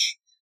Bleach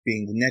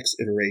being the next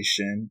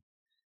iteration,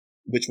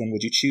 which one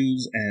would you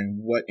choose, and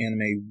what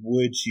anime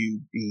would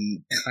you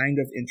be kind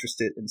of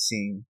interested in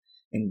seeing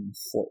in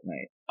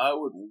Fortnite? I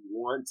would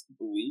want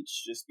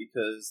Bleach just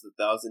because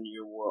the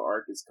 1,000-Year War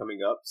arc is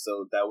coming up,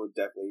 so that would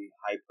definitely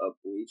hype up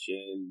Bleach,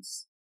 and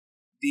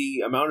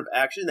the amount of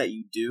action that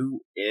you do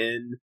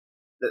in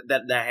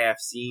that I have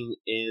seen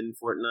in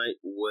Fortnite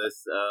with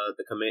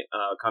the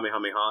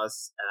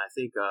Kamehamehas and I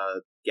think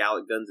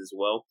Gallic guns as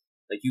well.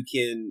 Like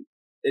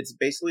it's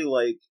basically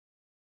like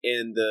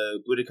in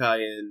the Budokai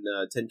and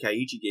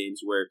Tenkaichi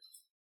games where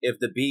if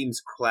the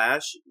beams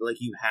clash, like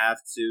you have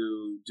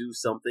to do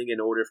something in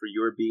order for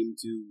your beam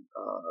to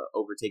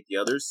overtake the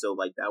others. So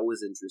like that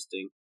was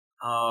interesting.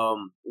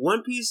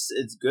 One Piece,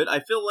 it's good. I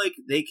feel like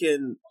they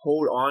can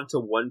hold on to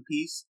One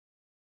Piece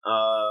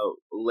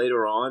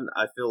later on.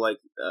 I feel like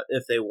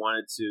if they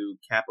wanted to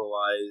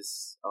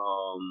capitalize,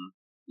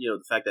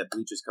 the fact that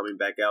Bleach is coming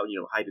back out,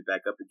 hype it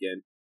back up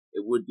again,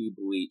 it would be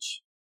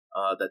Bleach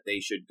that they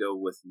should go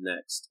with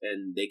next,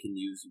 and they can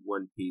use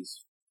One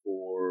Piece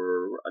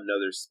for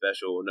another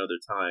special another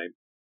time.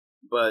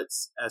 But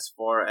as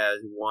far as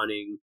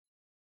wanting,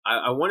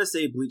 I want to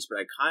say Bleach, but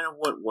I kind of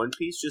want One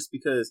Piece just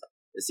because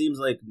it seems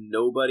like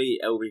nobody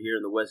over here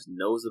in the West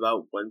knows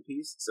about One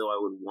Piece, so I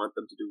would want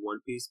them to do One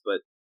Piece,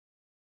 but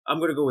I'm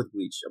going to go with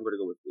Bleach.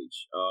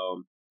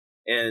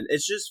 And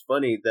it's just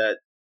funny that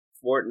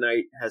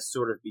Fortnite has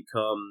sort of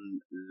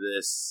become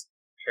this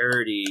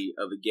parody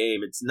of a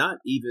game. It's not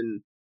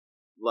even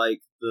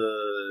like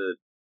the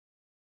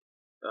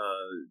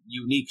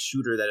unique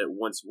shooter that it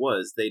once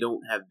was. They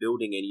don't have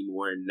building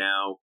anymore, and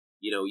now,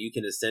 you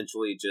can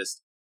essentially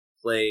just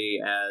play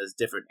as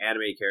different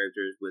anime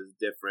characters with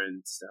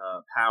different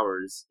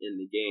powers in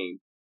the game.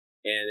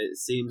 And it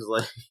seems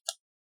like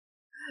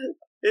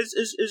it's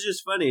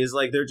just funny. It's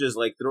like they're just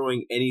like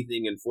throwing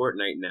anything in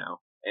Fortnite now,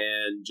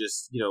 and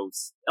just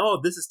oh,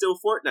 this is still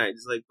Fortnite.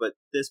 It's like, but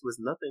this was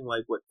nothing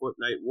like what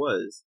Fortnite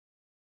was.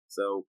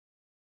 So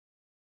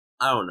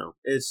I don't know.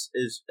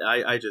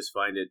 I just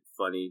find it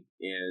funny,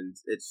 and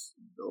it's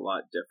a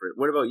lot different.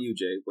 What about you,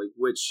 Jay? Like,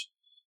 which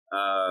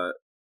out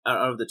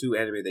of the 2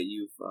 anime that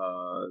you've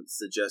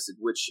suggested,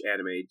 which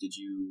anime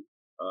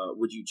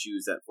would you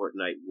choose that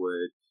Fortnite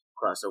would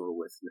cross over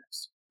with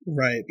next?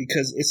 Right,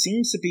 because it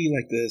seems to be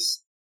like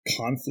this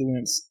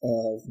confluence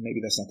of, maybe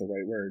that's not the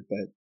right word,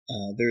 but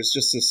there's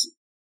just this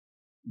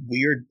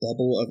weird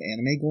bubble of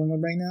anime going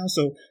on right now.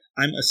 So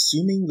I'm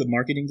assuming the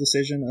marketing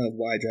decision of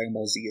why Dragon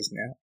Ball Z is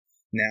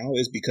now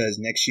is because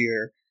next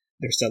year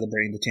they're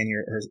celebrating the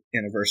 10-year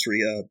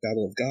anniversary of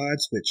Battle of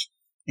Gods, which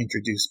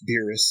introduced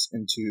Beerus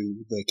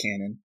into the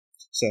canon.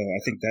 So I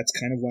think that's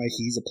kind of why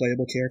he's a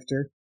playable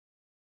character.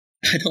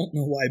 I don't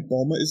know why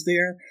Bulma is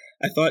there.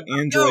 I thought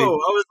Android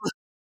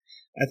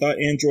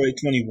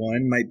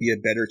 21 might be a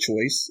better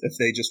choice if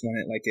they just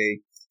wanted like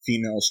a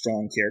female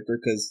strong character,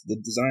 because the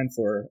design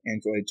for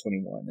Android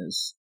 21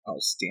 is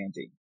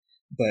outstanding.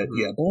 But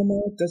yeah,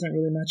 Bulma doesn't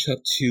really match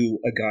up to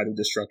a god of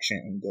destruction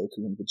in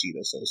Goku and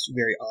Vegeta, so it's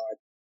very odd.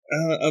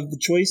 Of the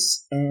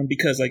choice,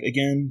 because like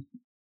again,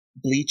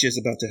 Bleach is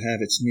about to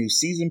have its new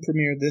season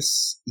premiere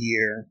this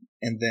year,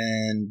 and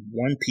then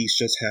One Piece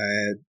just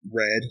had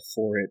Red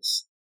for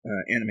its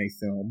anime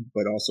film,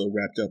 but also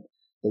wrapped up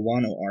the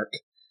Wano arc.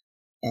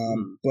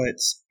 But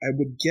I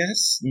would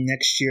guess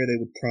next year they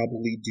would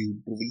probably do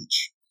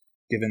Bleach,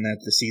 given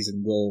that the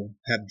season will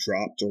have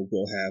dropped or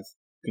will have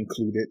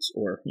concluded,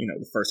 or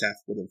the first half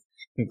would have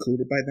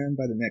concluded by then,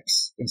 by the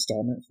next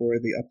installment for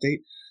the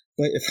update.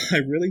 But if I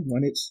really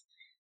wanted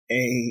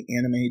a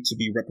anime to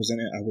be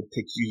represented, I would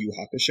pick Yu Yu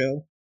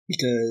Hakusho,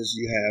 because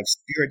you have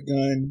Spirit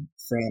Gun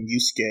from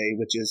Yusuke,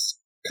 which is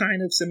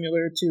kind of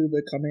similar to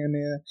the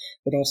Kamehameha,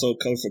 but also a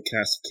colorful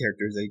cast of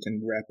characters that you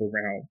can wrap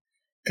around,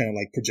 kind of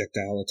like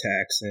projectile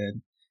attacks,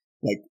 and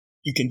like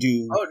you can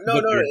do. Oh no,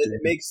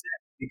 it makes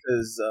sense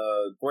because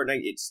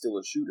Fortnite, it's still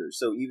a shooter.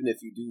 So even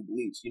if you do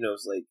Bleach,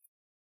 it's like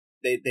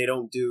they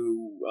don't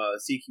do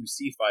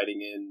CQC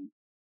fighting in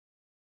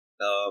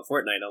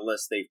Fortnite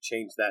unless they've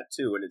changed that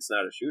too, and it's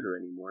not a shooter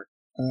anymore.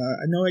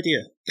 I have no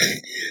idea.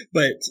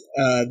 But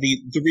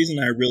the reason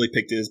I really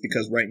picked it is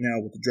because right now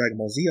with the Dragon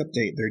Ball Z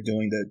update, they're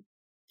doing the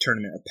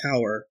Tournament of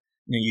Power.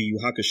 In Yu Yu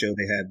Hakusho,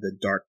 they had the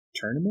Dark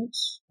Tournament,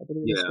 I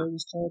believe that's what it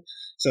was called.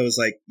 So it's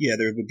like, yeah,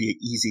 there would be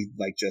an easy,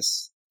 like,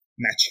 just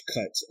match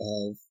cut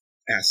of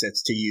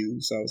assets to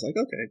use. So I was like,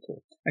 okay,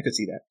 cool. I could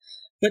see that.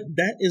 But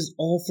that is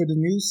all for the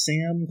news,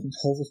 Sam.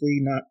 Hopefully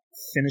not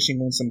finishing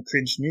on some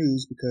cringe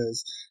news,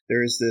 because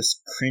there is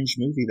this cringe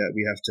movie that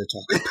we have to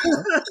talk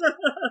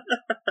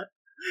about.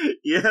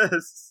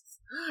 Yes.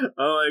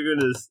 Oh my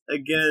goodness.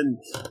 Again,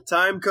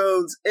 time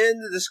codes in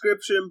the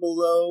description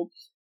below.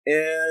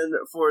 And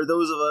for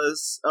those of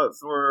us,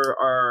 for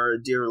our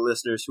dear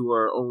listeners who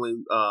are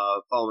only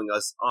following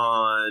us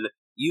on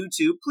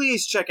YouTube,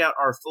 please check out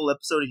our full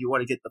episode if you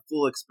want to get the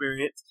full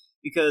experience,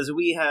 because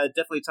we had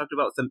definitely talked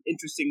about some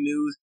interesting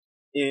news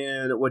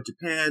in what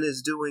Japan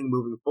is doing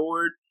moving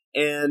forward,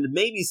 and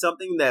maybe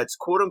something that's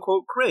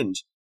quote-unquote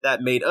cringe,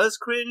 that made us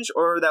cringe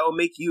or that will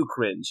make you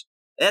cringe.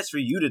 That's for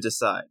you to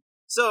decide.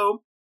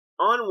 So,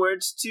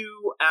 onwards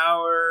to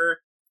our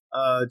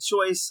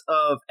choice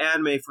of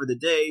anime for the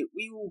day.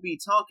 We will be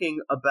talking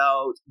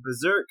about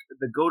Berserk,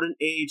 the Golden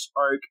Age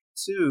Arc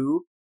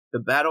 2, the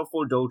Battle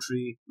for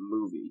Dotri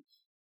movie.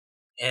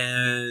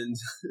 And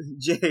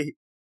Jay,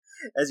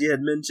 as you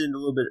had mentioned a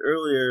little bit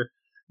earlier,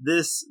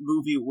 this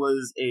movie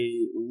was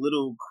a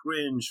little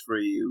cringe for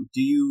you.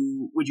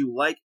 Would you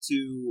like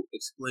to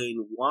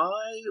explain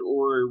why,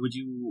 or would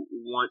you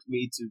want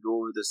me to go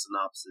over the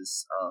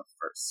synopsis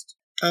first?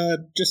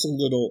 Just a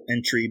little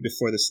entry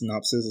before the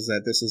synopsis is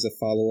that this is a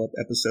follow-up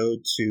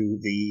episode to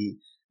the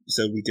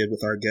episode we did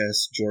with our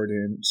guest, Gerard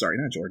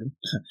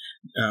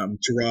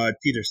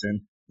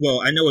Peterson.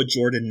 Well, I know a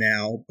Jordan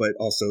now, but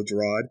also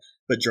Gerard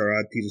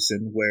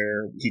Peterson,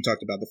 where he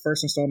talked about the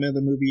first installment of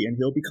the movie, and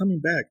he'll be coming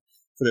back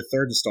for the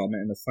third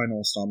installment and the final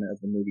installment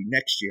of the movie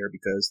next year,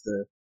 because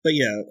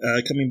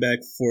coming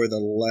back for the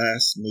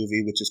last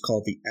movie, which is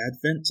called The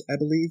Advent, I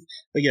believe.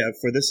 But yeah,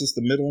 for this is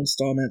the middle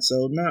installment,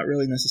 so not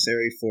really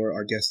necessary for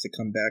our guest to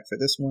come back for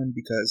this one,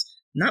 because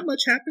not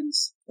much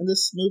happens in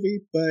this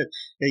movie. But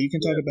yeah, you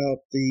can talk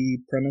about the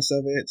premise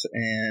of it,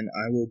 and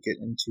I will get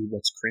into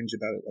what's cringe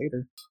about it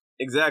later.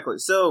 Exactly.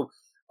 So,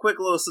 quick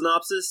little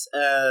synopsis.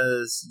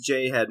 As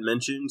Jay had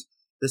mentioned,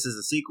 this is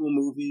a sequel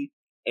movie,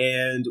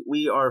 and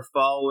we are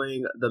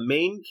following the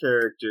main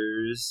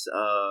characters,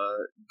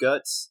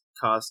 Guts,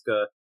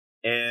 Casca,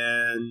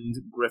 and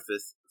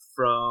Griffith,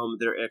 from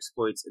their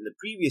exploits in the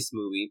previous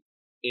movie.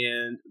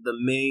 And the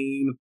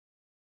main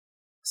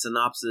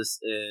synopsis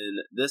in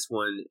this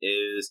one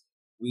is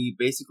we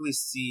basically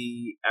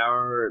see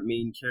our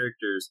main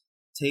characters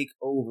take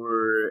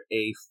over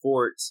a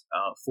fort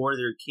for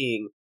their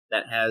king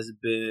that has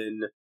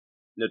been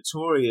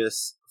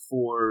notorious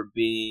for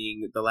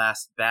being the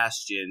last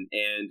bastion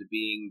and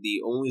being the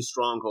only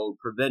stronghold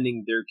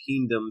preventing their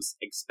kingdom's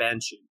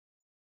expansion.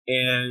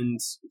 And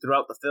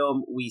throughout the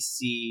film, we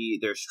see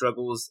their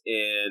struggles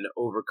in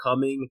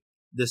overcoming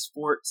this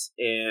fort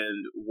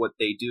and what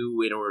they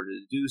do in order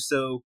to do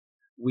so.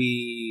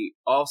 We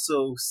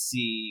also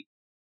see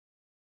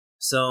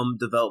some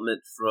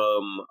development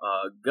from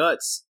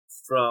Guts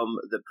from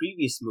the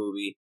previous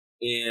movie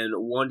in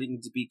wanting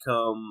to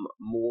become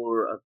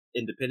more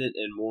independent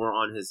and more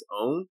on his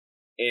own.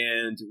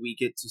 And we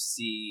get to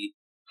see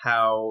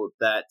how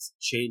that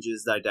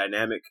changes the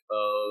dynamic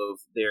of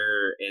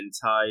their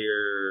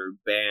entire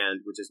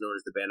band, which is known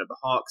as the Band of the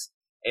Hawks.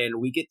 And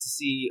we get to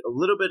see a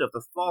little bit of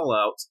the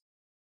fallout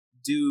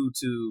due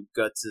to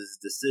Guts'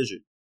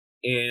 decision.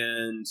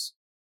 And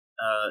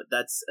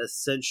that's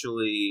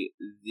essentially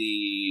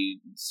the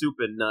soup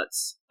and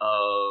nuts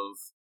of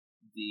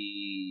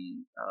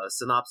the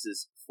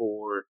synopsis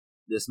for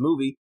this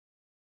movie.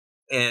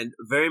 And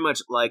very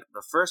much like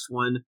the first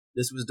one,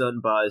 this was done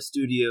by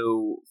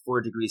Studio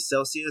 4 Degrees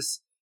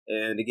Celsius,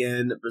 And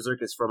again,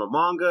 Berserk is from a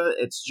manga.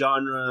 Its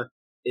genre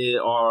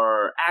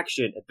are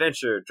action,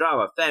 adventure,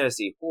 drama,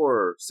 fantasy,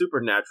 horror,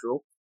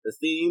 supernatural. The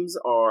themes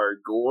are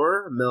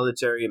gore,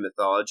 military, and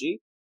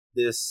mythology.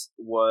 This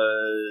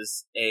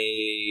was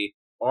a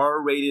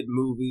R-rated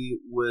movie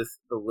with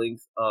the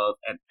length of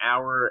an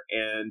hour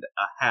and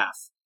a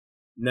half.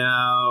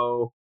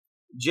 Now,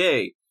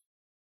 Jay,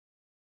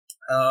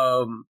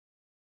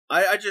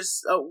 I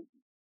just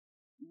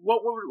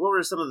what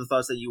were some of the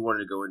thoughts that you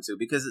wanted to go into?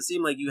 Because it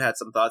seemed like you had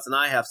some thoughts, and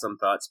I have some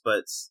thoughts,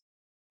 but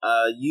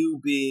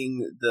you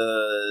being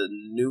the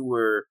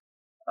newer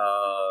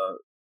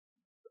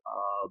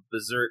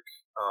Berserk,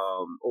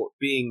 or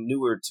being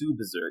newer to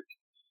Berserk,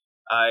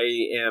 I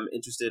am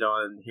interested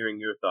on hearing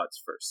your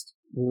thoughts first.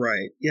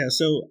 Right. Yeah,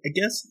 so I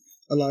guess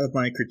a lot of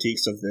my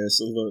critiques of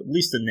this, at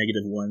least the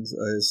negative ones,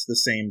 is the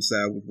same as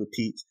I would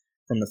repeat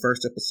from the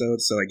first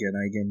episode. So again,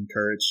 I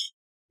encourage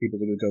people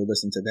to go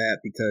listen to that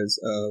because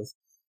of,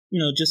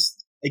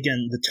 just,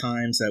 again, the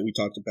times that we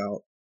talked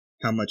about,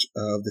 how much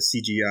of the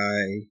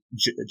CGI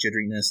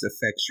jitteriness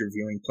affects your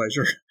viewing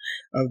pleasure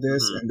of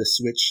this, and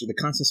the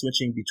constant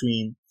switching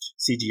between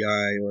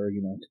CGI or,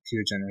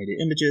 computer-generated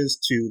images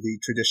to the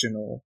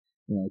traditional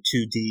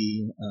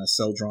 2D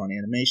cell-drawn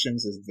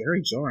animations is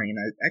very jarring. And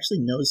I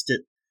actually noticed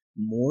it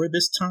more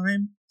this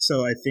time.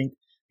 So I think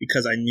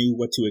because I knew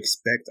what to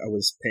expect, I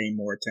was paying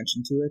more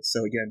attention to it.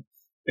 So again,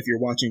 if you're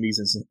watching these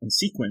in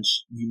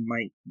sequence, you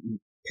might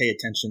pay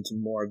attention to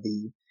more of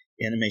the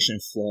animation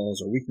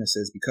flaws or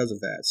weaknesses because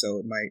of that. So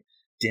it might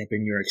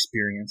dampen your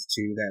experience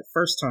to that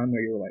first time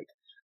where you're like,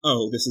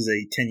 oh, this is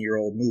a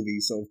 10-year-old movie,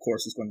 so of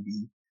course it's going to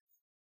be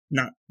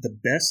not the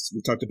best.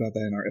 We talked about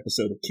that in our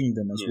episode of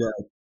Kingdom as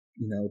well.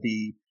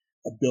 The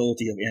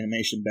ability of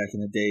animation back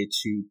in the day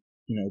to,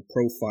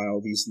 profile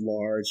these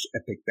large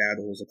epic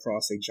battles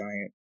across a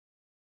giant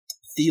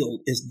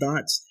field is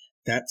not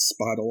that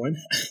spot on.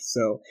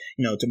 So,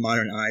 to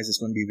modern eyes, it's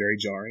going to be very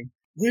jarring.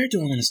 Where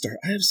do I want to start?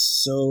 I have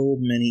so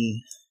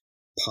many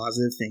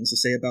positive things to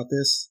say about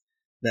this,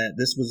 that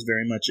this was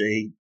very much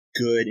a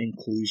good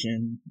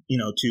inclusion,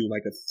 to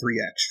like a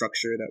 3-act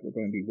structure that we're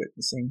going to be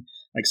witnessing.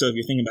 Like, so if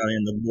you're thinking about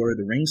it in the Lord of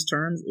the Rings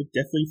terms, it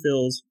definitely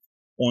feels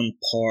on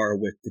par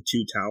with the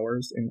Two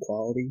Towers in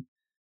quality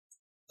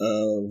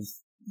of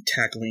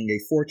tackling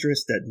a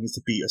fortress that needs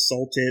to be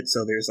assaulted.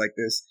 So there's like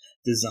this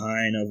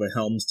design of a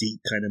Helm's Deep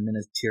kind of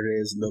Minas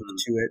Tirith look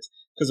to it.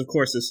 Because of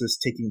course this is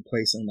taking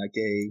place in like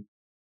a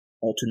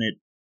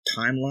alternate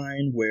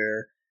timeline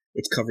where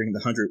it's covering the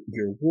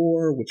 100-Year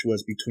War, which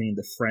was between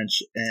the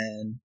French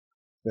and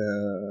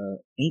the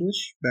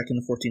English back in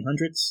the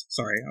 1400s.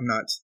 Sorry, I'm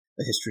not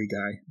a history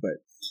guy,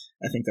 but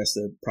I think that's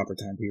the proper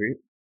time period.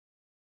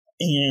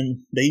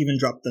 And they even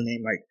dropped the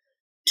name like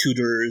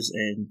Tudors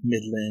and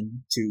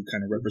Midland to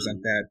kind of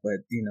represent that,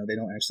 but they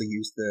don't actually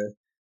use the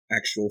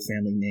actual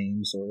family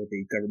names or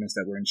the governments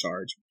that were in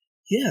charge.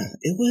 Yeah,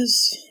 it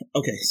was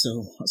okay.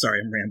 So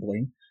sorry, I'm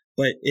rambling,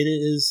 but it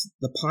is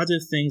the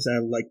positive things I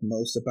liked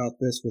most about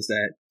this was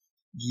that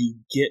you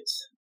get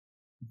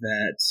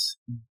that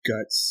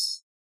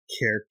Guts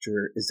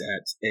character is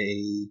at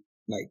a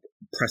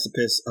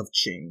precipice of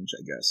change,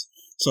 I guess.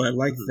 So I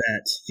like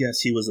that. Yes,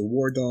 he was a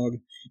war dog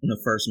in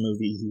the first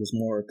movie. He was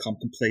more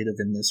contemplative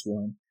in this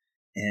one.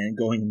 And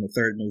going in the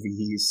third movie,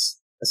 he's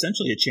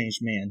essentially a changed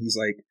man. He's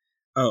like,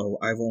 oh,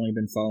 I've only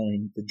been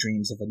following the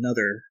dreams of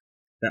another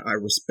that I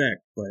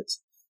respect, but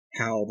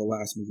how the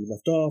last movie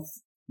left off,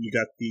 you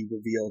got the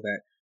reveal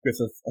that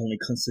Griffith only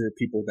considered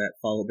people that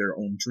follow their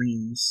own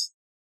dreams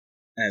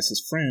as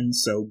his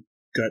friends, so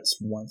Guts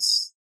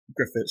wants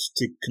Griffith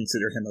to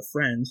consider him a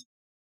friend.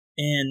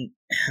 And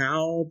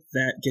how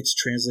that gets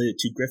translated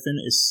to Griffin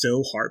is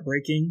so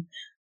heartbreaking.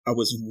 I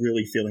was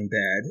really feeling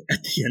bad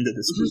at the end of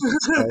this movie.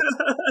 So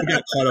I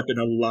got caught up in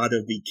a lot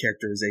of the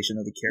characterization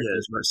of the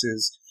characters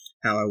versus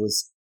how I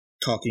was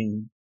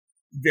talking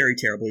very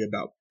terribly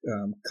about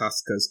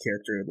Casca's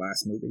character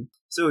last movie.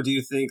 So do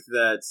you think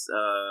that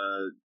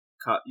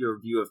your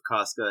view of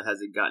Casca,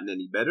 has it gotten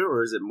any better,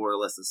 or is it more or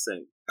less the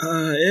same?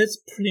 It's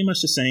pretty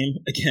much the same.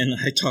 Again,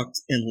 I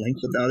talked in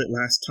length about it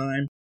last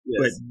time,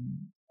 but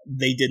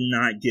they did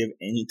not give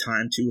any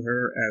time to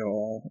her at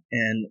all.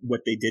 And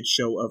what they did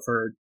show of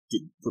her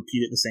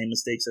repeated the same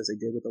mistakes as they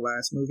did with the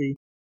last movie,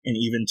 and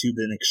even to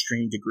an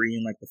extreme degree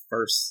in like the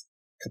first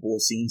couple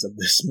of scenes of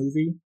this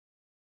movie.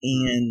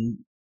 And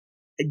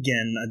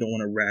again, I don't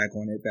want to rag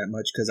on it that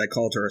much because I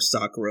called her a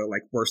Sakura,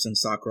 like worse than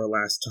Sakura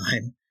last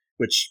time,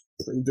 which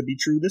proved to be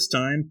true this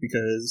time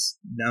because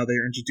now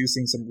they're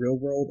introducing some real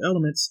world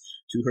elements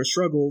to her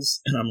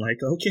struggles. And I'm like,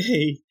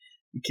 okay,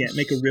 you can't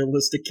make a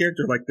realistic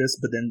character like this,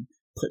 but then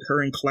put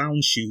her in clown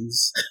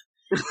shoes.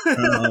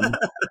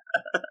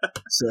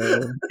 So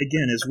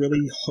again, it's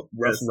really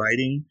rough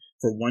writing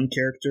for one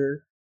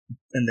character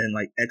and then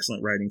like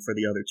excellent writing for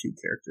the other two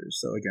characters.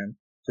 So again,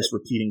 just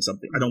repeating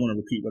something. I don't want to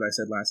repeat what I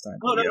said last time.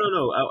 Oh,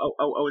 no.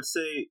 I would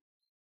say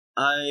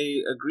I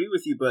agree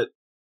with you, but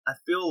I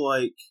feel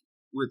like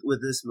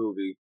with this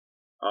movie,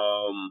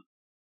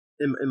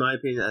 in my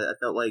opinion, I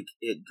felt like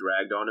it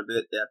dragged on a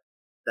bit.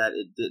 that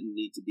it didn't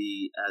need to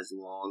be as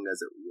long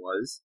as it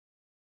was.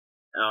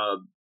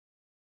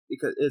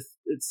 Because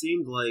it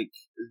seemed like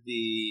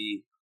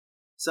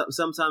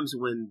sometimes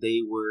when they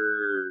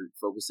were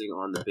focusing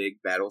on the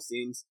big battle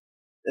scenes,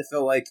 it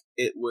felt like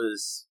it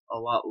was a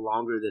lot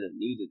longer than it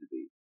needed to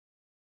be.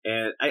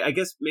 And I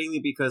guess mainly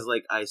because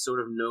like I sort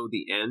of know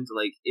the end.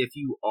 Like if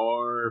you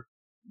are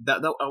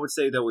that I would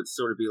say that would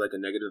sort of be like a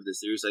negative of the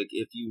series. Like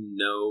if you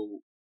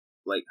know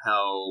like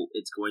how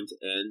it's going to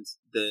end,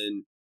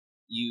 then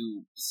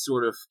you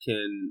sort of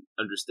can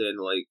understand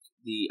like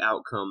the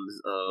outcomes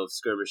of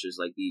skirmishes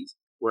like these.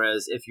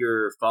 Whereas if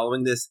you're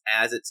following this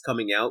as it's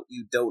coming out,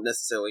 you don't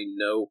necessarily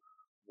know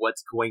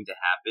what's going to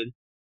happen.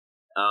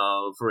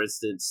 For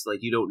instance, like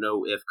you don't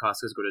know if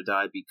Casca's going to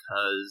die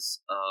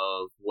because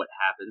of what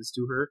happens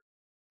to her.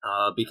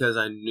 Because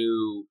I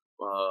knew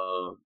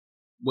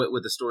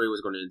what the story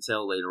was going to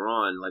entail later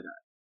on. Like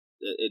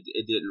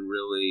it didn't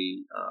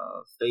really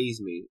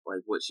phase me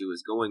like what she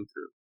was going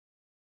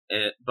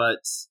through.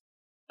 But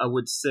I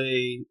would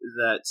say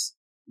that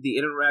the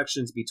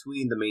interactions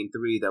between the main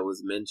three that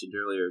was mentioned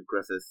earlier,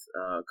 Griffith,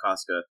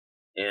 Casca,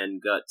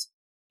 and Guts,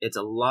 it's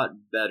a lot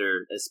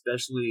better,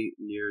 especially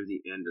near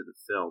the end of the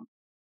film.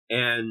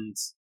 And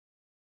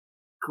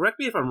correct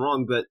me if I'm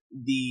wrong, but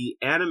the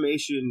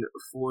animation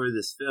for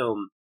this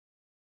film,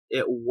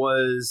 it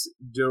was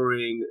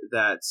during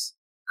that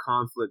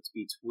conflict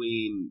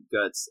between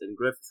Guts and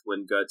Griffith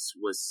when Guts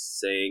was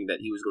saying that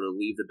he was going to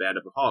leave the Band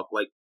of the Hawk.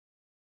 Like,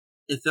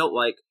 it felt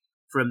like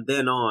from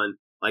then on,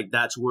 like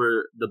that's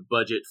where the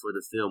budget for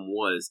the film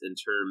was in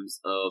terms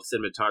of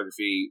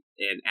cinematography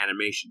and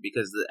animation,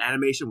 because the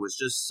animation was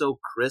just so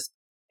crisp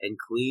and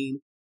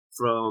clean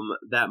from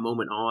that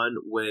moment on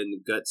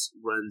when Guts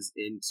runs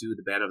into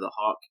the Band of the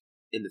Hawk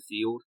in the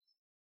field.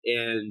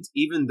 And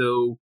even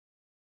though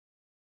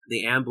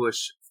the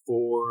ambush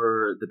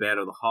for the Band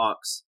of the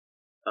Hawks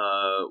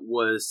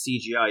was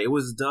CGI, it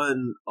was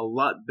done a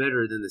lot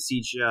better than the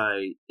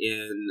CGI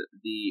in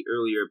the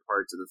earlier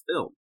parts of the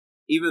film,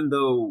 even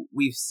though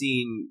we've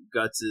seen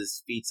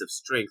Guts' feats of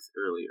strength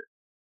earlier.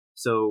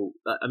 So,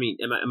 I mean,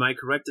 am I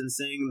correct in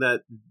saying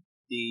that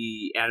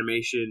the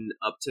animation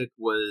uptick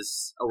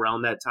was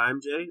around that time,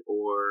 Jay,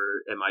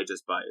 or am I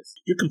just biased?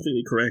 You're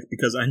completely correct,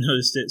 because I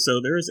noticed it. So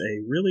there is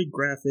a really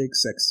graphic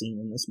sex scene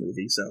in this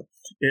movie, so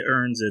it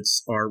earns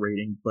its R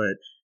rating,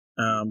 but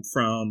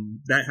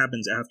from that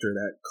happens after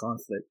that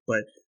conflict.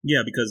 But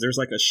yeah, because there's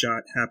like a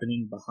shot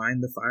happening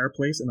behind the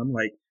fireplace, and I'm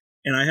like,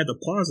 and I had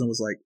to pause and was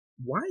like,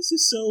 why is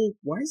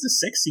the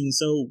sex scene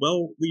so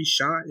well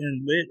shot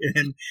and lit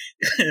and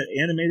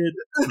animated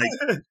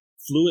like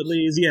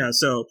fluidly? Yeah,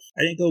 so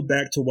I didn't go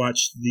back to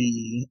watch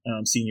the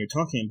scene you're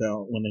talking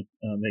about when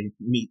they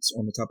meet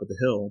on the top of the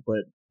hill,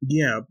 but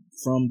yeah,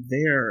 from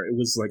there it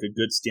was like a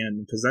good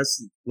stand, because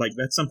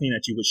that's something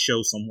that you would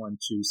show someone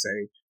to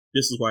say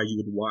this is why you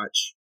would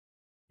watch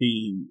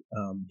the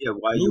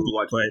why movie, you would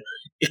watch, but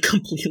it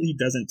completely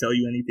doesn't tell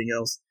you anything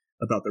else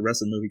about the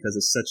rest of the movie, because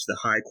it's such the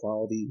high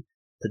quality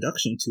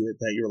production to it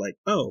that you're like,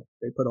 oh,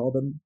 they put all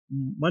the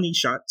money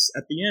shots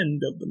at the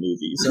end of the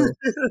movie. So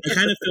I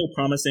kind of feel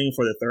promising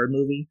for the third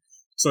movie.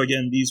 So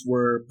again,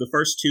 the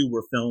first two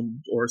were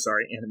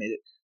animated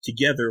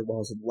together,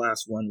 while the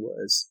last one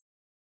was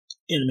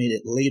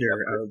animated later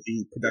out of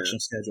the production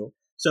schedule.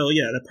 So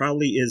yeah, that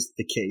probably is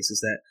the case,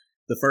 is that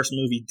the first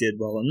movie did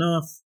well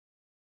enough,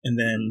 and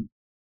then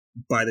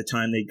by the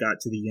time they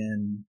got to the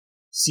end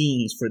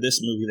scenes for this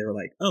movie, they were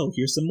like, oh,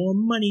 here's some more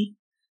money.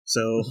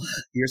 So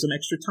here's some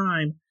extra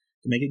time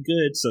to make it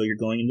good. So you're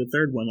going into the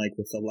third one like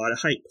with a lot of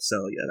hype.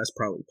 So yeah, that's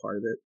probably part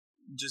of it.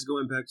 Just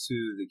going back to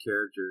the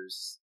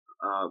characters,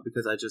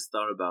 because I just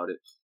thought about it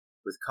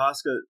with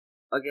Casca.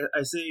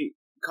 I say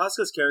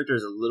Casca's character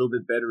is a little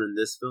bit better in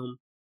this film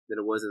than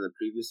it was in the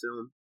previous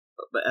film,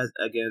 but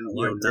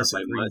not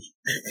by much.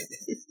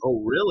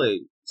 Oh,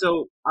 really?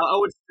 So I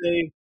would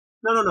say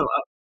no.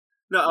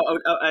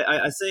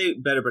 I say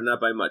better, but not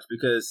by much,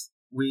 because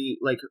we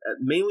like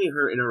mainly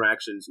her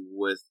interactions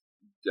with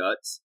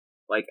Guts,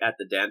 like at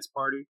the dance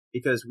party,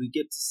 because we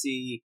get to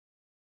see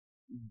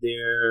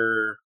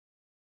their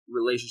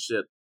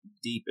relationship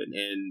deepen,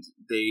 and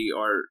they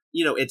are,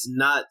 it's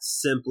not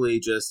simply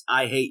just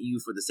I hate you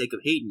for the sake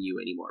of hating you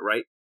anymore,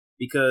 right?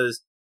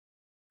 Because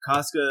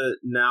Casca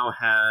now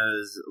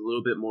has a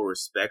little bit more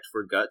respect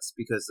for Guts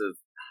because of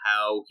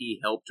how he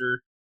helped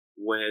her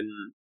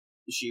when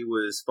she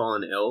was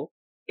fallen ill,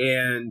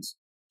 and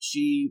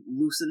she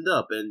loosened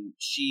up and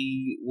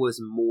she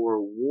was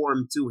more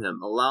warm to him,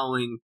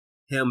 allowing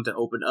him to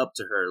open up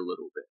to her a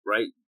little bit,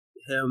 right?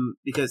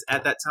 Because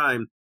at that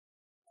time,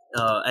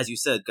 as you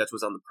said, Guts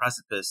was on the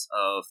precipice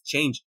of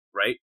change,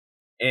 right?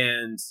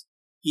 And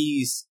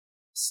he's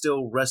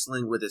still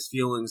wrestling with his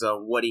feelings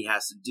on what he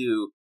has to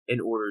do in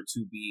order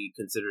to be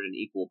considered an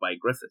equal by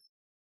Griffith.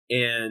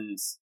 And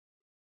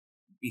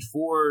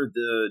before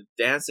the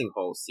dancing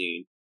hall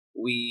scene,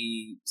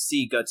 we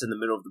see Guts in the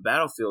middle of the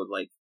battlefield,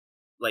 like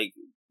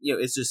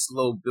it's just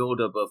slow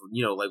buildup of,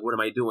 like, what am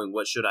I doing?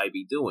 What should I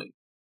be doing?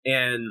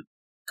 And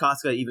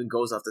Casca even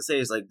goes off to say,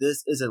 it's like,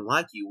 this isn't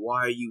like you.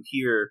 Why are you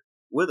here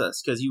with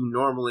us because you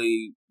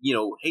normally,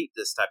 hate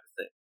this type of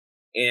thing.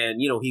 And,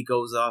 he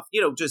goes off,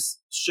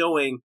 just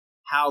showing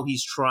how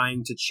he's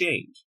trying to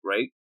change,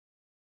 right?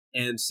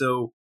 And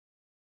so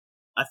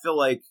I feel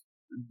like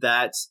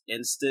that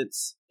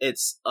instance,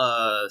 it's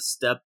a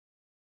step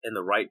in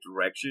the right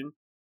direction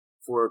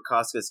for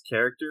Casca's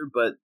character,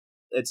 but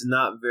it's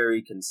not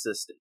very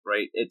consistent,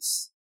 right?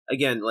 It's,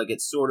 again, like,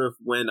 it's sort of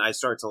when I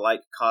start to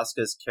like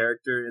Casca's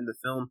character in the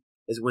film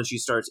is when she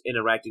starts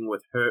interacting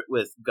with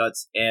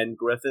Guts and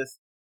Griffith,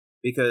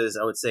 because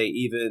I would say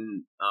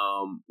even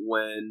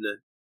when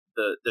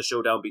the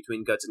showdown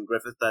between Guts and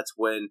Griffith, that's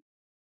when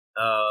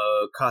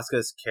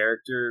Casca's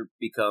character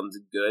becomes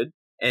good.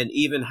 And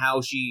even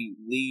how she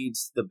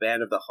leads the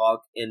Band of the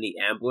Hawk in the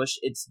ambush,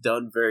 it's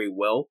done very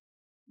well.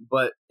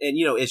 But, and,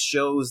 it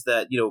shows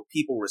that,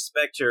 people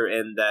respect her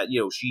and that,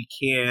 she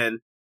can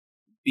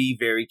be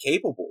very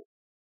capable.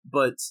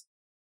 But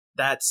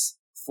that's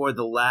for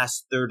the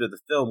last third of the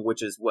film,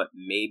 which is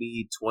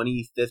maybe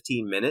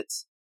 20-15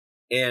 minutes.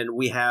 And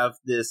we have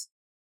this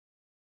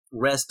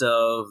rest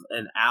of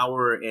an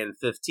hour and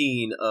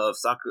 15 of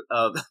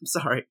I'm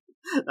sorry,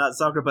 not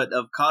Sakura, but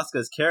of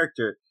Casca's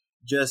character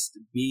just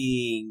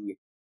being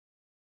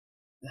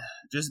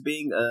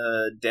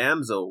a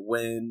damsel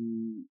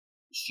when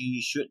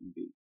she shouldn't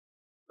be.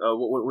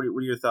 What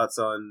are your thoughts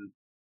on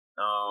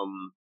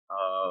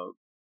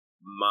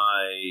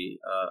my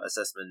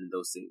assessment in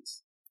those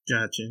scenes?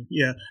 Gotcha.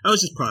 Yeah, I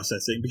was just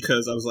processing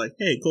because I was like,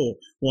 hey, cool.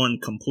 One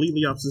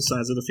completely opposite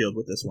sides of the field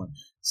with this one.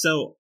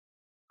 So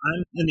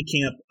I'm in the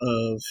camp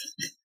of,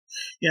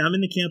 I'm in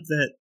the camp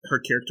that her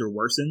character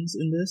worsens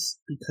in this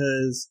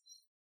because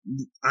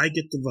I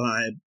get the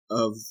vibe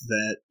of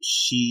that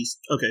she's,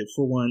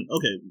 for one,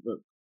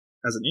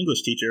 as an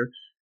English teacher,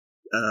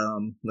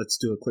 let's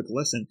do a quick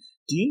lesson.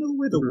 Do you know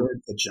where the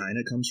word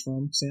vagina comes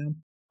from,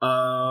 Sam?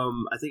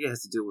 I think it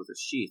has to do with a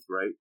sheath,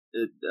 right?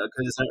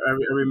 Because I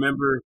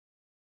remember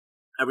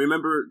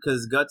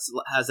because Guts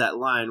has that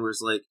line where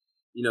it's like,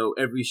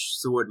 every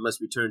sword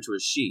must return to a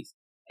sheath.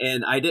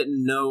 And I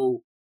didn't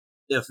know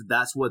if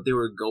that's what they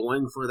were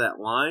going for that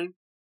line,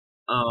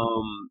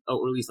 or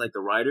at least like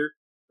the writer.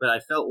 But I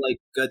felt like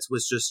Guts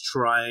was just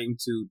trying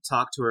to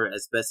talk to her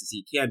as best as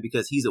he can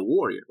because he's a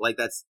warrior. Like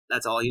that's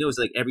all he knows.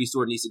 Like every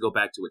sword needs to go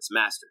back to its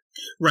master.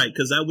 Right,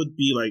 because that would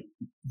be like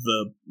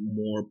the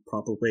more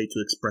proper way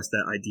to express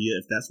that idea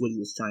if that's what he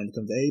was trying to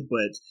convey.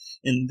 But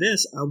in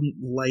this, I'm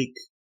like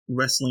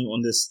wrestling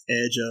on this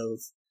edge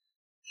of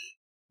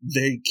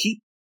they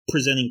keep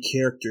presenting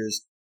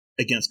characters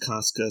against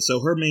Casca. So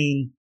her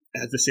main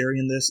adversary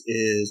in this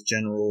is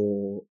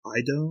General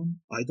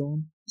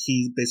Idon.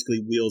 He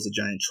basically wields a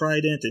giant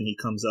trident, and he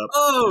comes up.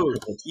 Oh,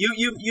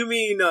 you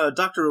mean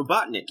Dr.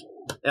 Robotnik?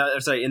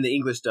 Sorry, in the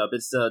English dub,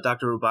 it's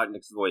Dr.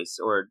 Robotnik's voice,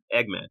 or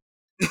Eggman.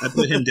 I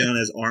put him down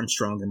as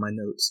Armstrong in my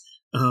notes.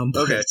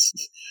 Okay.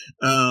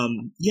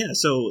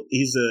 So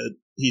he's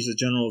a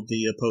general of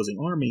the opposing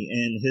army,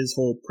 and his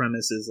whole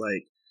premise is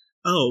like,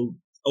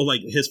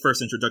 like his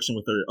first introduction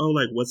with her.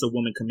 Like, what's a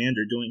woman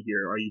commander doing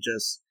here? Are you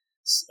just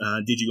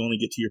did you only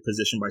get to your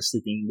position by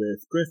sleeping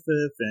with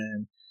Griffith?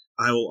 And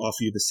I will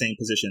offer you the same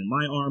position in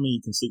my army.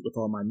 You can sleep with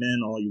all my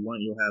men all you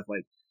want. You'll have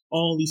like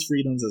all these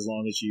freedoms as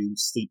long as you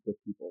sleep with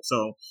people.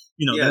 So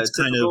that's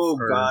kind of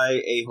her guy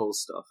a-hole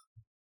stuff.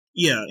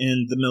 Yeah,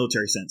 in the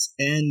military sense.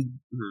 And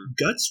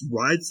Guts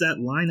rides that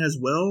line as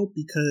well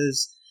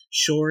because,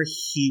 sure,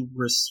 he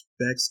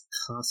respects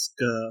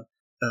Casca's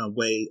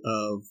way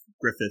of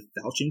Griffith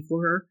vouching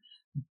for her,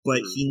 but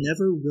he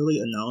never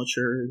really acknowledged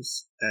her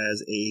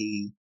as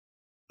a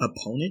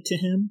opponent to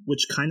him,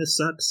 which kind of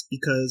sucks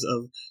because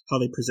of how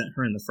they present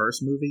her in the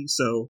first movie.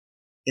 So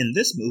in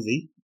this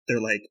movie,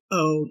 they're like,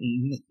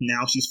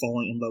 now she's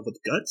falling in love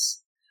with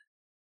Guts.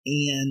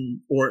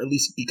 Or at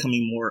least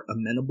becoming more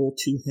amenable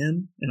to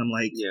him. And I'm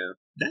like,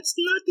 that's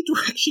not the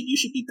direction you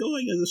should be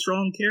going as a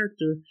strong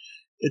character.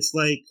 It's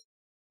like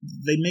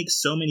they make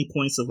so many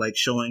points of like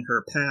showing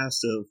her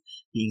past of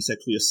being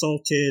sexually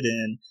assaulted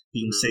and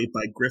being saved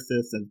by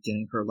Griffith and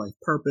getting her life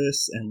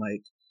purpose, and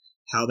like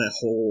how that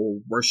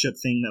whole worship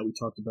thing that we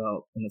talked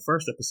about in the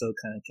first episode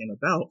kind of came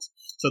about.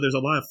 So there's a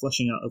lot of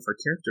fleshing out of her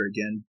character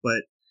again,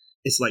 but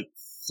it's like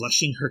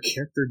flushing her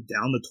character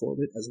down the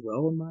toilet as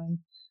well, in my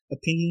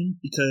opinion,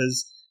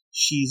 because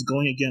she's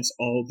going against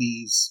all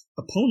these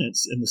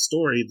opponents in the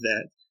story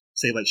that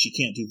say like she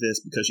can't do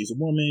this because she's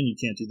a woman, you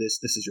can't do this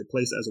is your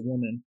place as a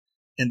woman,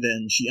 and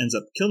then she ends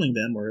up killing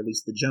them, or at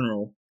least the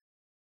general.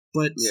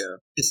 But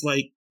it's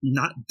like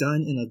not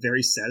done in a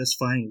very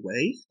satisfying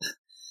way.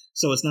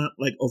 So it's not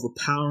like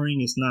overpowering,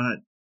 it's not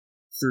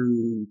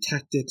through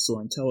tactics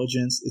or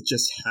intelligence, it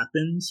just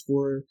happens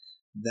for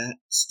that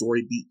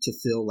story beat to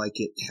feel like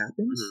it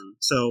happens.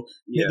 So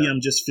maybe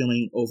I'm just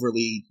feeling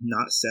overly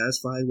not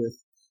satisfied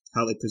with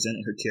how they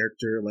presented her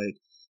character.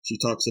 Like she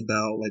talks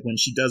about like when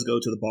she does go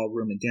to the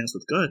ballroom and dance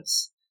with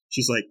Guts,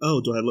 she's like,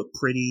 do I look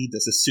pretty?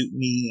 Does this suit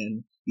me?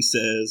 And he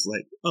says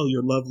like,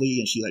 you're lovely.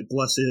 And she like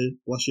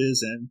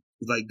blushes, and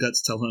like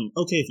Guts tell him,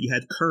 okay, if you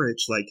had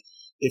courage, like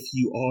if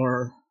you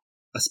are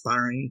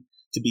aspiring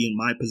to be in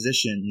my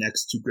position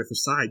next to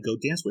Griffith's side, go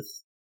dance with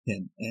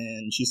him.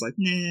 And she's like,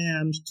 nah,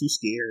 I'm too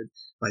scared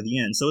by the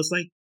end. So it's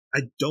like,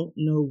 I don't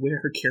know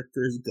where her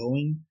character is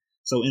going.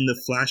 So in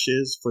the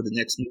flashes for the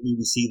next movie,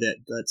 we see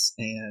that Guts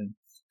and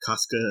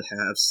Casca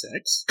have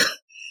sex.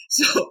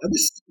 So I'm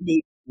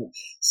assuming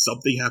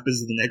something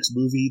happens in the next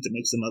movie that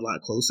makes them a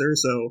lot closer.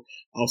 So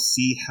I'll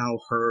see how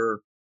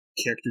her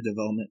character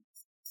development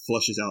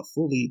flushes out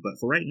fully. But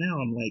for right now,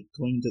 I'm like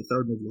going to the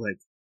third movie like,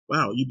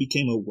 wow, you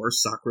became a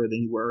worse Sakura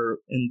than you were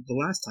in the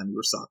last time you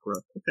were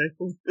Sakura. Okay,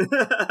 cool.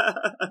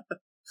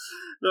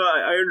 No,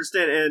 I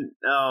understand. And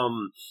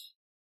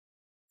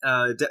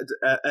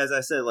as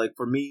I said, like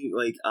for me,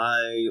 like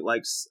I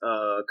like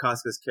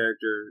Casca's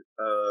character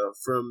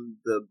from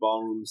the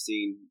ballroom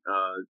scene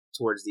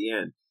towards the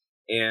end,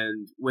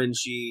 and when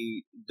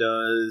she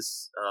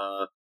does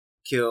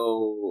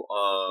kill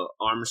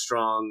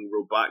Armstrong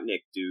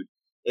Robotnik dude,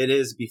 it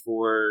is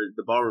before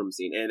the ballroom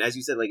scene, and as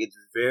you said, like it's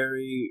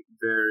very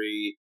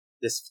very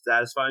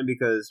dissatisfying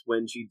because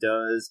when she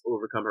does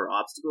overcome her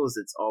obstacles,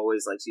 it's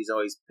always like she's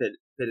always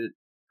pitted,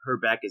 her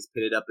back is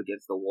pitted up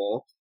against the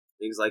wall.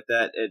 Things like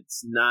that.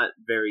 It's not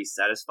very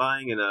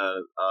satisfying in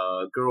a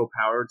girl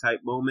power type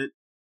moment.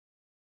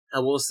 I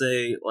will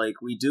say, like,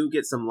 we do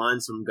get some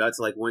lines from Guts,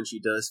 like when she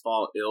does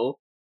fall ill.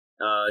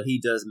 He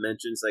does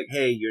mention, it's like,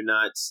 hey, you're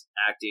not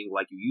acting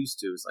like you used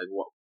to. It's like,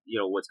 what,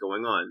 what's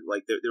going on?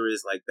 Like, there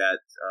is like that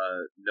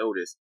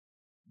notice.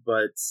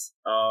 But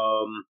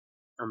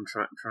I'm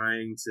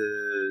trying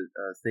to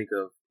think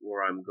of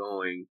where I'm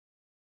going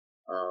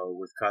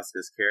with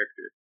Casca's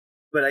character.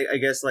 But I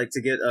guess, like,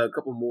 to get a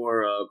couple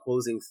more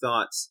closing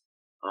thoughts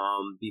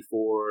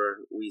before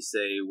we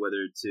say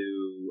whether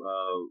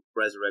to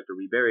resurrect or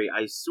rebury,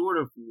 I sort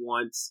of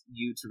want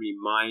you to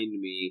remind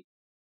me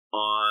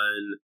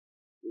on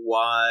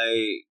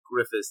why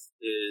Griffith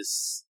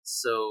is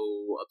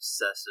so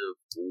obsessive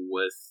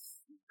with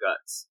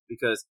Guts.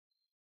 Because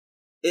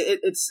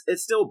it's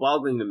still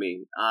boggling to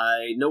me.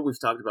 I know we've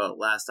talked about it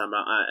last time, and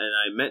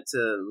I meant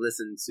to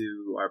listen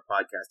to our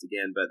podcast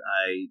again, but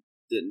I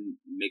didn't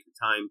make the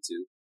time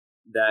to.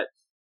 That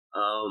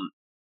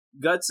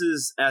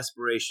Guts's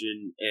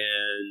aspiration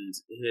and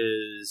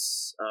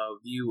his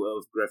view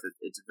of Griffith,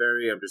 it's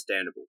very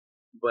understandable.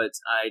 But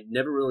I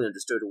never really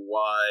understood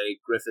why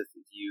Griffith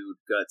viewed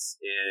Guts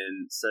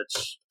in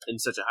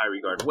such a high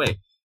regard way.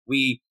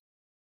 We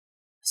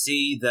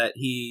see that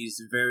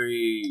he's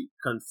very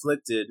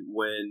conflicted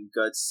when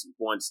Guts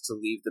wants to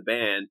leave the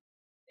band,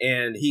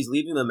 and he's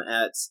leaving them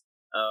at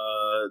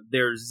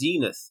their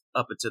zenith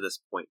up until this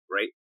point,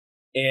 right?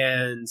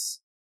 And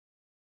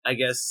I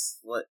guess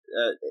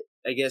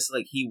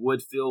like he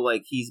would feel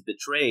like he's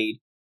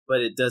betrayed,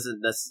 but it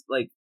doesn't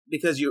like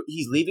because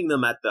he's leaving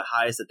them at the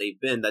highest that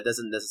they've been. That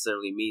doesn't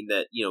necessarily mean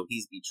that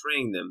he's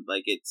betraying them.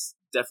 Like it's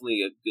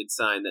definitely a good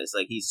sign that it's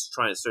like he's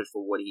trying to search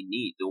for what he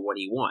needs or what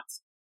he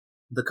wants.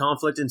 The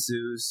conflict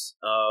ensues,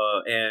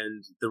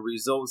 and the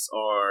results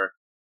are,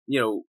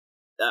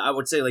 I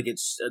would say like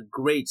it's a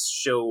great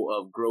show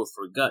of growth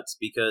for Guts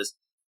because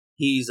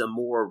he's a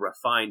more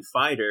refined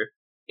fighter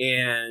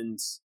and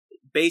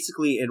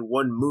basically in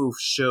one move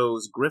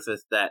shows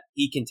Griffith that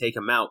he can take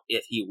him out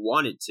if he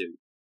wanted to,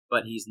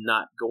 but he's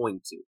not going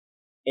to.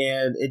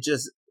 And it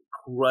just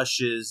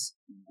crushes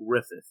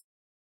Griffith.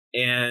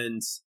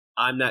 And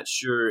I'm not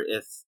sure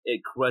if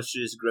it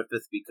crushes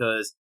Griffith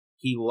because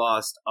he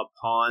lost a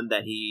pawn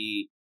that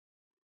he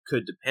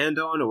could depend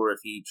on or if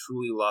he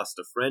truly lost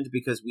a friend,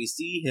 because we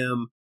see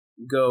him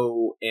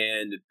go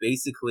and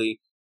basically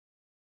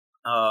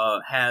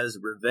has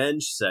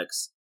revenge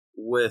sex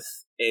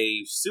with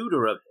a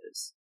suitor of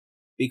his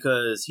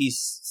because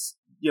he's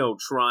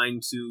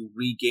trying to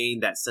regain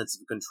that sense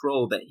of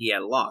control that he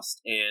had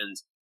lost, and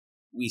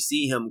we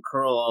see him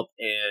curl up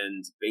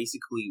and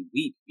basically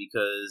weep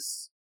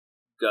because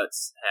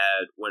Guts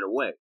had went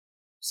away.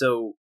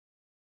 So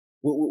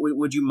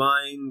would you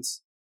mind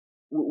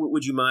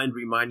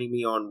reminding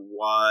me on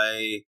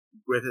why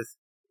Griffith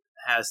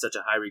has such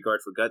a high regard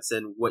for Guts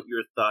and what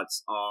your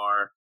thoughts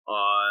are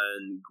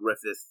on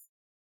Griffith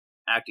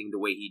acting the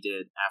way he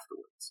did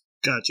afterwards?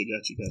 Gotcha.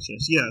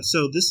 Yeah,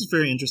 so this is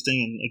very interesting,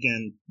 and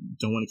again,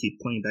 don't want to keep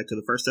pointing back to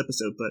the first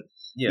episode, but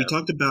we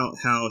talked about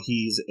how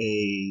he's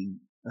a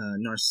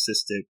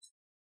narcissistic,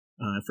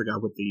 I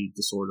forgot what the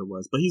disorder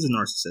was, but he's a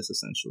narcissist,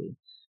 essentially.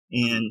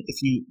 And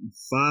if you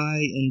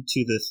buy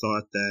into the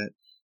thought that,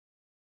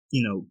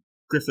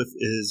 Griffith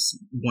is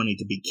wanting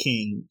to be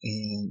king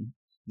and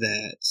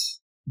that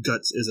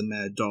Guts is a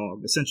mad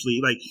dog, essentially,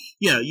 like,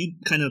 yeah, you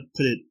kind of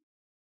put it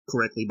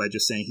correctly by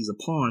just saying he's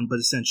a pawn, but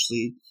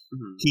essentially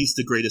he's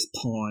the greatest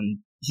pawn,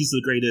 he's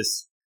the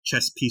greatest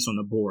chess piece on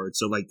the board.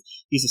 So like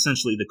he's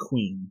essentially the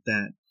queen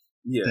that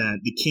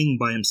the king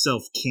by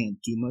himself can't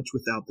do much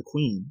without the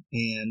queen.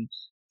 And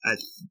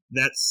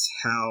that's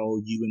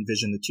how you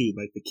envision the two,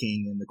 like the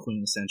king and the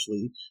queen,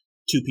 essentially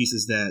two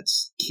pieces that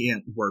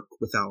can't work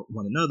without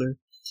one another.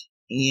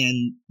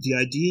 And the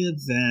idea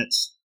that,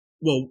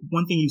 well,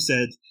 one thing you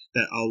said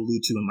that I'll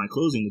allude to in my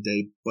closing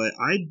today, but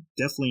I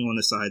definitely on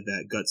the side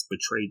that Guts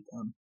betrayed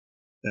them.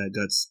 that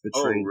Guts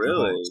betrayed the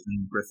really? Hawks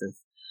and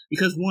Griffith.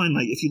 Because one,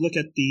 like if you look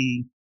at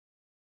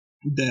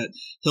that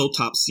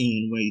hilltop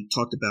scene where he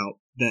talked about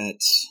that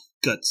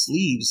Guts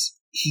leaves,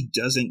 he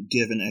doesn't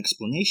give an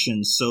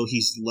explanation, so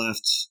he's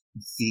left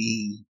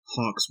the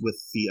Hawks with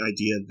the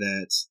idea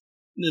that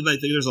like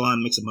there's a lot of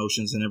mixed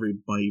emotions and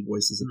everybody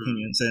voices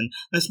opinions, and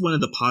that's one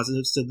of the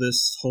positives to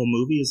this whole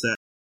movie is that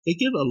they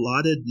give a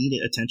lot of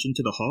needed attention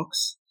to the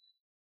Hawks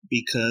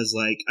because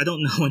like I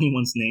don't know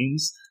anyone's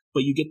names,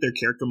 but you get their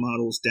character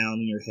models down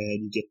in your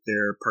head, you get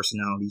their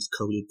personalities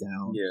coded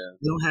down. Yeah.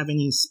 They don't have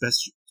any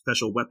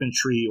special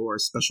weaponry or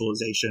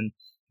specialization.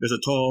 There's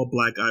a tall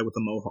black guy with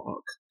a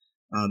mohawk.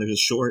 There's a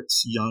short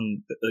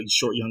young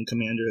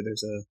commander.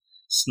 There's a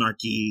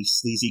snarky,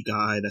 sleazy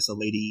guy that's a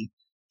lady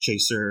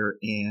chaser,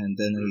 and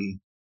then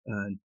a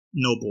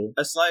noble.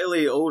 A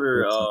slightly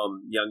older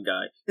young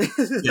guy.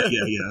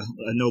 yeah.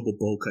 A noble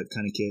bowl cut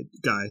kind of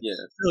guy. Yeah.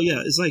 So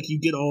yeah, it's like you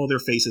get all their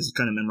faces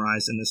kind of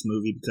memorized in this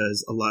movie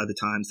because a lot of the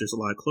times there's a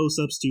lot of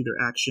close-ups to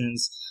their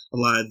actions. A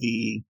lot of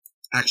the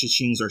action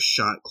scenes are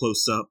shot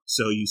close up,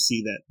 so you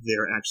see that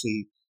they're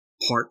actually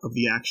part of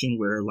the action,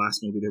 where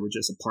last movie they were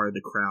just a part of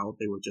the crowd.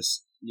 They were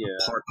just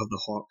a part of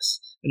the Hawks.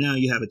 And now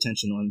you have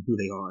attention on who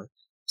they are.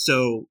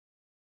 So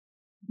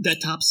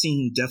that top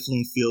scene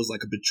definitely feels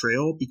like a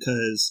betrayal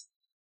because,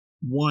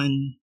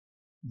 one,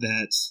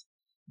 that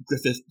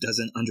Griffith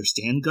doesn't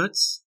understand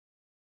Guts,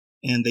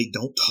 and they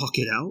don't talk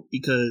it out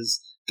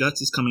because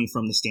Guts is coming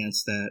from the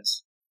stance that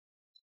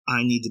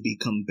I need to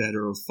become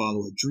better or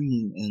follow a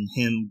dream, and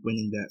him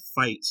winning that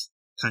fight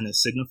kind of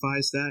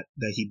signifies that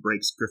he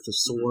breaks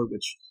Griffith's sword,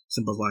 which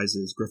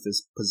symbolizes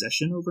Griffith's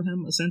possession over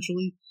him,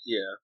 essentially.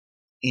 Yeah.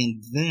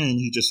 And then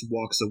he just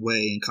walks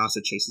away, and Casa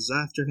chases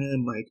after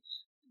him, like,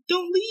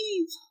 don't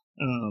leave,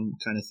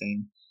 kind of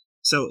thing.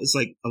 So it's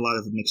like a lot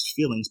of mixed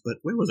feelings, but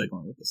where was I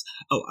going with this?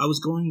 Oh, I was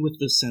going with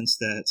the sense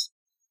that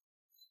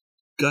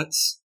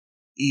Guts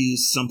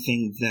is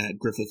something that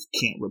Griffith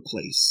can't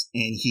replace,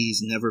 and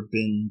he's never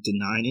been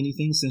denied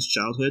anything since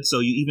childhood, so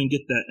you even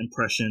get that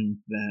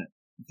impression that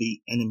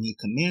the enemy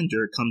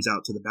commander comes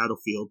out to the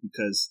battlefield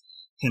because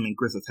him and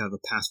Griffith have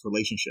a past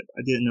relationship.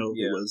 I didn't know if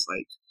it was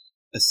like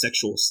a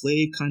sexual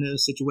slave kind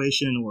of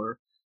situation or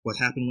what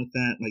happened with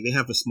that. Like they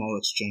have a small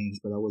exchange,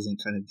 but I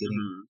wasn't kind of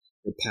getting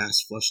the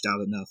past flushed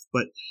out enough.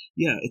 But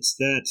yeah, it's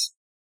that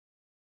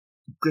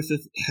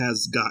Griffith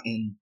has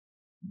gotten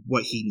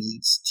what he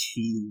needs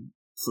to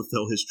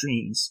fulfill his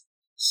dreams.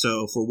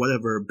 So for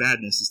whatever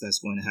badness that's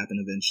going to happen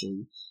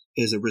eventually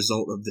is a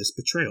result of this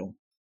betrayal.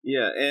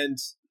 Yeah, and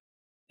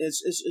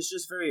it's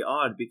just very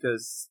odd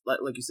because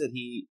like you said,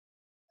 he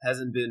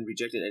hasn't been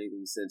rejected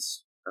anything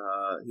since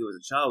he was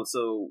a child.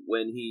 So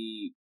when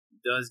he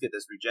does get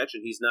this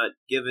rejection, he's not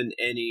given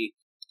any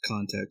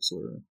context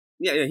or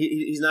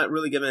he's not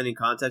really given any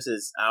context.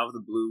 It's out of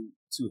the blue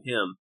to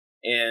him.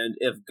 And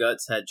if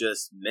Guts had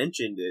just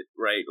mentioned it,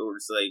 right, or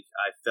it's like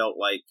I felt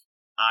like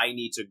I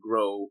need to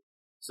grow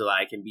so that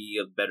I can be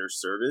of better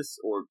service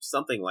or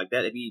something like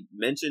that. If he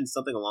mentioned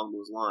something along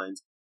those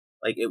lines,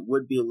 like it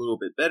would be a little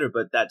bit better.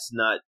 But that's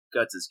not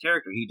Guts'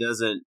 character. He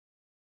doesn't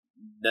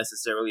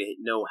necessarily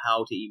know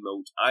how to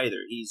emote either.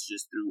 He's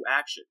just through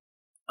action.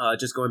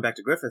 Just going back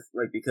to Griffith,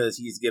 like because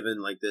he's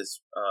given like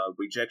this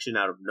rejection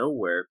out of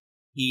nowhere,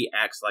 he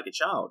acts like a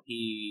child.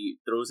 He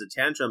throws a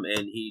tantrum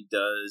and he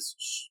does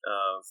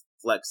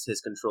flex his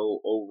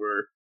control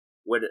over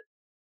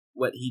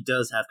what he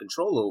does have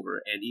control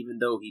over. And even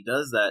though he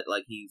does that,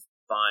 like he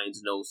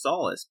finds no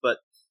solace. But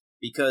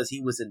because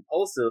he was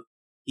impulsive,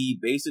 he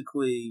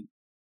basically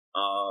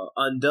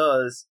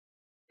undoes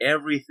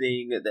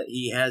everything that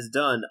he has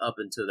done up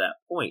until that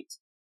point.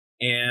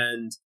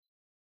 And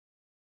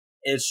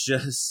it's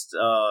just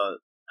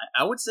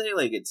I would say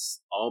like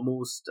it's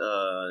almost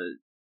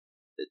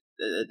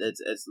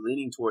it's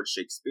leaning towards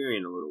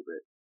Shakespearean a little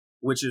bit,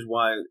 which is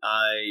why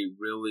I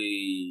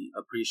really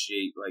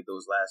appreciate like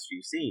those last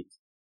few scenes.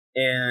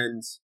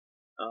 And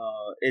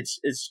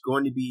it's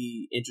going to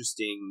be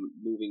interesting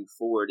moving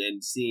forward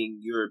and seeing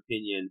your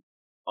opinion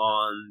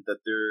on the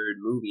third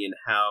movie and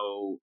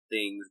how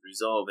things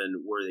resolve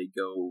and where they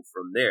go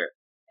from there.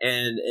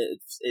 And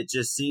it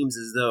just seems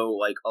as though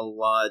like a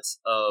lot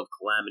of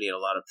calamity and a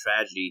lot of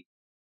tragedy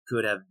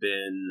could have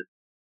been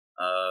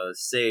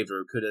saved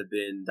or could have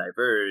been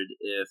diverted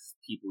if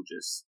people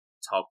just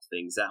talked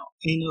things out.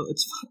 You know,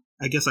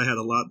 I guess I had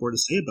a lot more to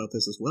say about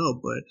this as well,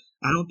 but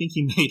I don't think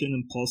he made an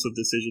impulsive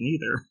decision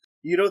either.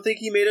 You don't think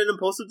he made an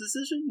impulsive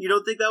decision? You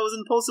don't think that was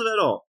impulsive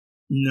at all?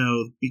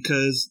 No,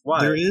 because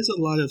Why? There is a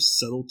lot of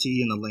subtlety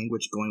in the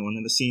language going on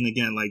in the scene.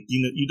 Again, like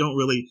you don't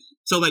really.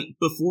 So, like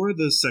before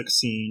the sex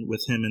scene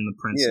with him and the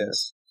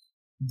princess,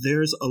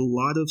 there's a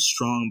lot of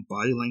strong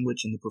body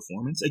language in the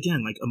performance.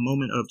 Again, like a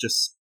moment of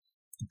just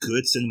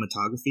good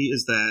cinematography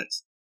is that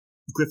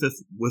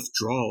Griffith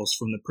withdraws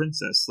from the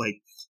princess. Like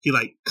he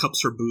like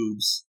cups her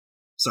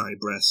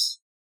breasts,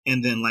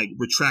 and then like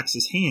retracts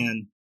his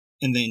hand,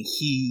 and then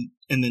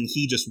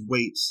he just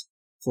waits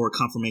for a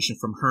confirmation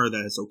from her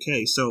that it's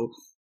okay. So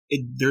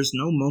there's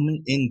no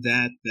moment in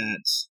that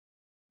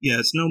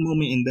it's no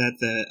moment in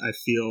that I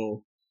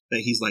feel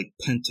that he's like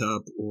pent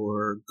up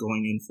or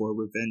going in for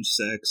revenge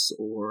sex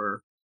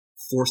or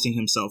forcing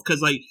himself.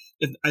 Because like,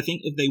 I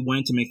think if they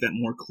wanted to make that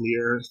more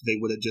clear, they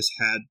would have just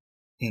had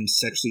him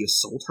sexually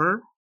assault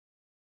her,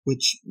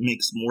 which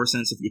makes more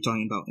sense if you're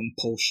talking about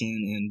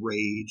impulsion and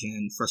rage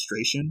and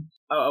frustration.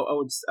 I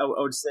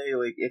would say,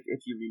 like,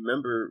 if you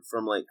remember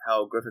from like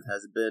how Griffith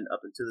has been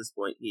up until this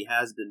point, he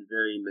has been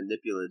very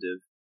manipulative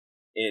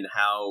in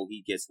how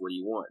he gets what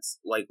he wants.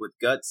 Like with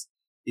Guts,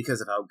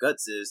 because of how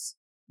Guts is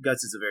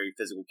a very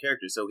physical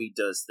character, so he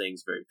does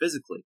things very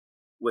physically.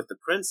 With the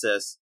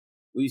princess,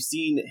 we've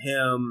seen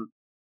him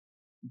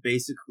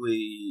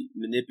basically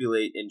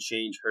manipulate and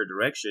change her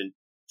direction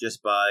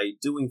just by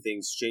doing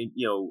things,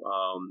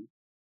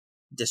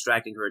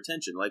 distracting her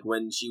attention. Like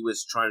when she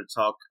was trying to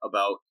talk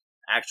about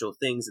actual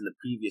things in the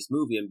previous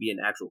movie and be an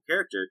actual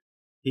character,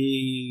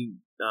 he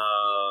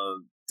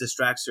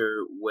distracts her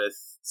with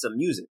some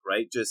music,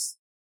 right? Just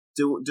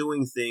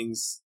doing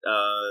things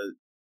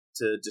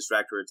to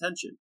distract her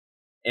attention.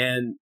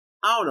 And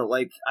I don't know,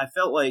 like I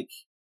felt like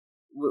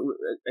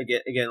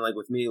again, like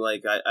with me,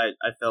 like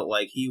I felt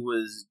like he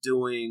was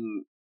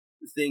doing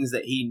things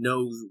that he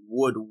knows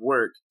would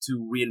work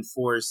to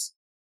reinforce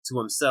to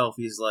himself.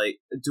 He's like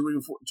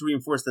to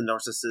reinforce the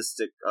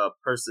narcissistic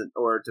person,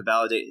 or to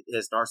validate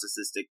his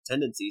narcissistic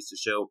tendencies, to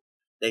show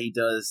that he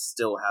does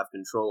still have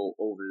control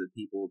over the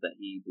people that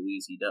he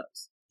believes he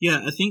does.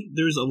 Yeah, I think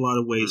there's a lot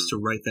of ways to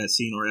write that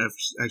scene, or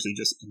actually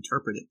just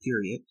interpret it,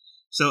 period.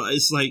 So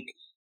it's like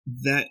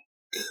that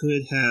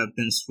could have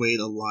been swayed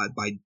a lot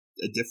by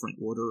a different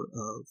order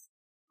of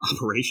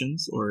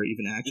operations or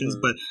even actions.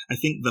 But I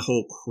think the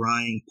whole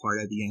crying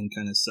part at the end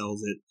kind of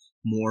sells it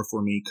more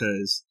for me,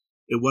 because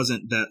it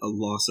wasn't that a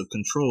loss of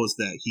control, is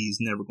that he's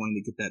never going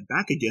to get that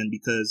back again,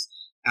 because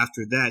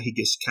after that he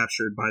gets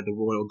captured by the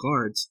royal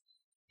guards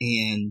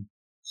and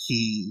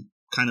he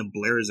kind of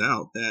blares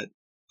out that,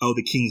 oh,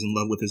 the king's in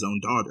love with his own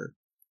daughter.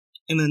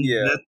 And then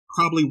that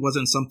probably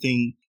wasn't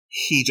something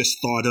he just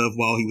thought of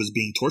while he was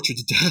being tortured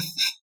to death.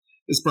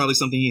 It's probably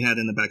something he had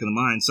in the back of the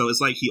mind. So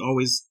it's like he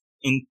always,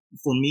 and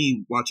for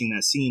me, watching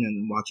that scene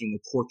and watching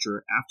the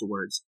torture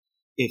afterwards,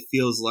 it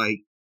feels like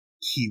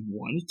he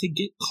wanted to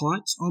get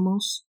caught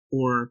almost,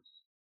 or,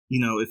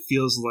 it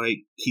feels like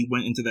he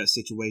went into that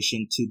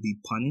situation to be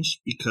punished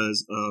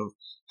because of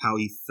how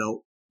he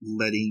felt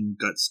letting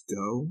Guts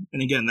go.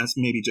 And again, that's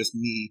maybe just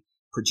me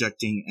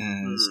projecting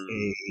as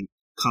a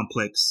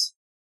complex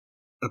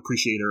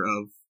appreciator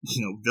of,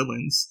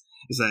 villains,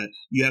 is that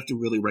you have to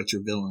really write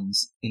your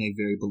villains in a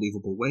very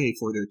believable way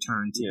for their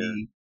turn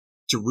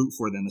to root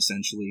for them,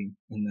 essentially.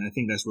 And I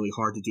think that's really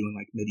hard to do in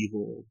like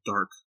medieval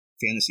dark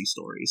fantasy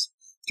stories,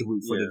 to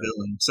root for the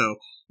villain. So,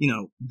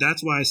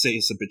 that's why I say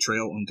it's a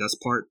betrayal on Gus'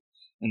 part,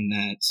 and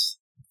that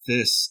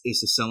this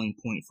is a selling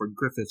point for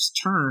Griffith's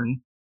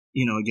turn.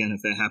 Again,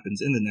 if that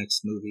happens in the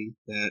next movie,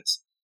 that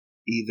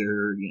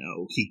either,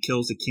 he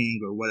kills the king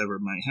or whatever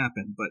might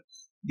happen. But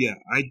yeah,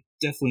 I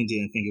definitely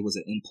didn't think it was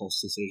an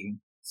impulse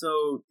decision.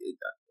 So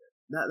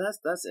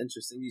that's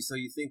interesting. So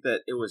you think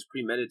that it was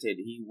premeditated?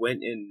 He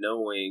went in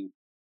knowing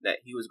that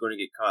he was going to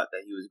get caught,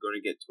 that he was going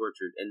to get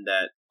tortured, and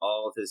that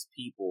all of his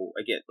people,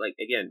 again,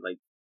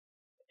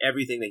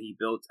 everything that he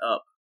built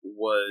up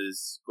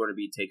was going to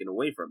be taken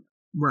away from him.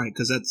 Right,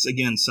 because that's,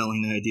 again,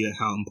 selling the idea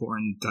how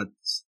important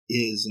Guts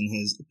is, in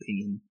his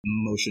opinion,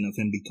 motion of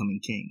him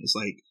becoming king. It's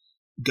like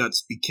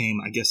Guts became,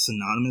 I guess,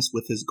 synonymous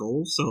with his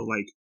goal. So,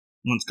 like,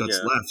 once Guts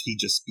left, he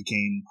just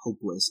became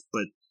hopeless.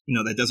 But,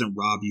 that doesn't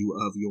rob you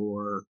of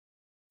your,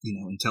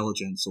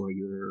 intelligence or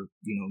your,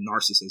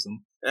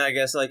 narcissism. And I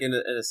guess, like, in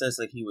a sense,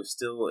 like, he was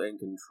still in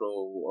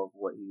control of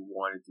what he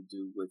wanted to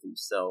do with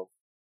himself.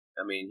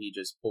 I mean, he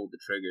just pulled the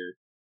trigger.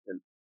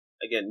 And,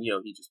 again,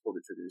 he just pulled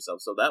the trigger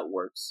himself. So that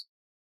works.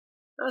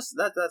 That's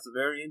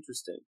very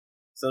interesting.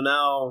 So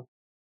now,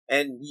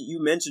 and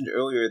you mentioned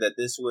earlier that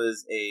this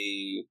was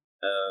a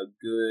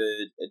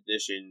good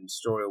addition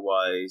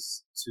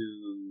story-wise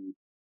to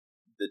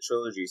the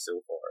trilogy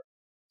so far.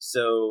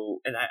 So,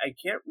 and I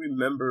can't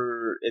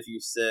remember if you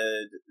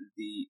said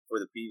for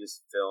the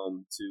previous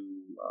film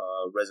to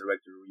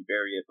resurrect or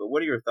rebury it, but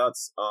what are your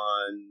thoughts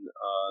on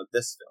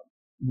this film?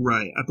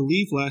 Right. I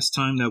believe last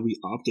time that we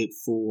opted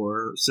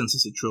for, since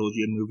it's a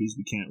trilogy of movies,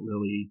 we can't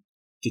really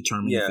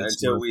determine if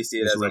it's until we see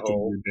it as a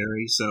whole.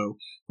 Rebury. So,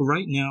 for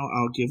right now,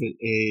 I'll give it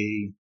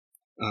a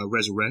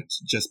resurrect,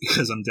 just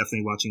because I'm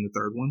definitely watching the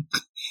third one.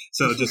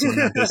 So just on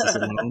that basis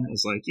alone,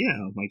 it's like,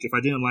 if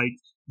I didn't like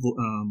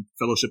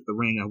Fellowship of the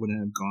Ring, I wouldn't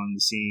have gone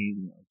to see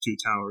Two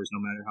Towers, no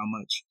matter how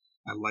much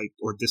I liked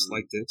or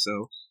disliked it.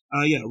 So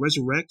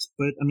resurrect.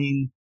 But I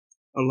mean,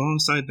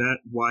 alongside that,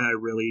 why I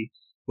really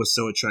was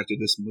so attracted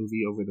to this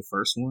movie over the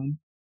first one,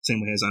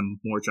 same way as I'm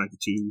more attracted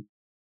to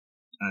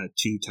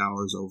Two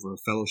Towers over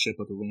Fellowship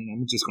of the Ring.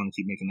 I'm just going to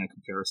keep making that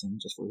comparison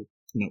just for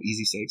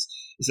easy sakes.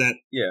 Is that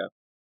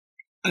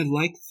I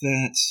like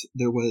that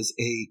there was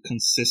a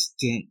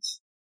consistent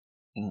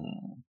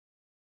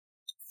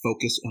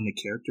focus on the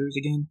characters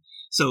again.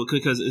 So,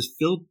 because it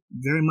felt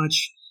very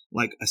much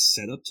like a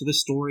setup to the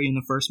story in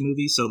the first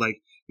movie. So,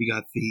 like, we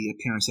got the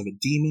appearance of a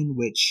demon,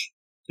 which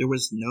there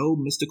was no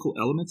mystical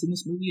elements in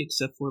this movie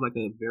except for like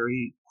a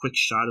very quick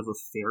shot of a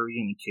fairy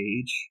in a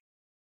cage.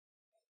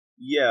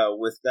 Yeah,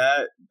 with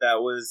that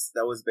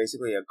was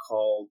basically a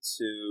call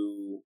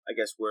to, I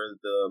guess, where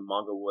the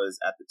manga was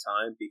at the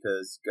time,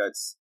 because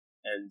Guts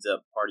ends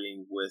up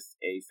partying with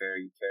a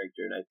fairy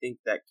character, and I think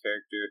that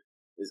character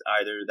is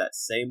either that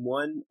same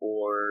one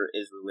or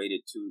is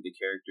related to the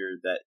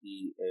character that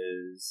he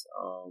is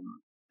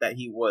that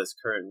he was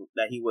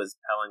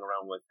palling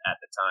around with at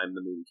the time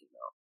the movie came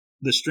out.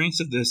 The strengths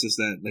of this is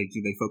that like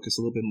they focus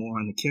a little bit more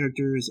on the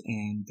characters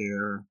and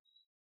their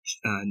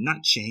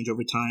not change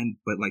over time,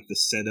 but like the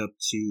setup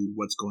to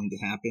what's going to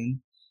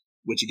happen,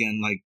 which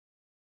again, like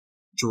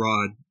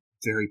Gerard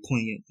very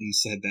poignantly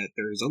said that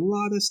there's a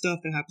lot of stuff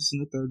that happens in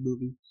the third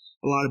movie,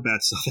 a lot of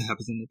bad stuff that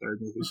happens in the third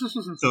movie.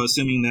 So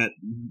assuming that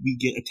we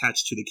get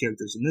attached to the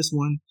characters in this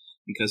one,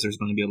 because there's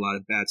going to be a lot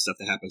of bad stuff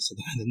that happens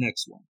in the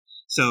next one.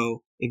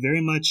 So it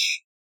very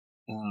much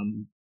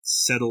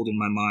settled in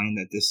my mind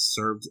that this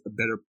served a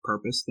better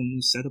purpose than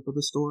the setup of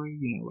the story,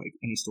 like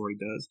any story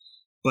does.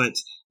 But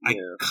I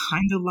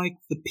kind of like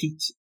the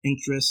piqued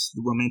interest,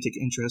 the romantic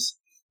interest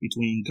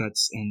between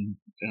Guts and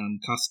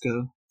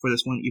Casca for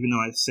this one, even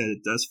though I said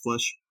it does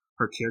flush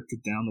her character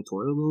down the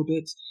toilet a little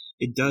bit.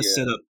 It does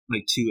set up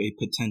like to a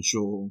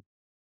potential,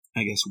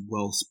 I guess,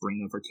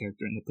 wellspring of her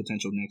character in the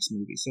potential next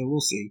movie. So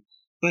we'll see.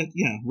 But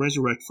yeah,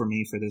 Resurrect for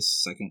me for this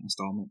second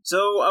installment.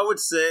 So I would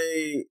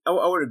say I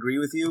would agree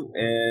with you,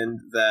 and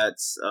that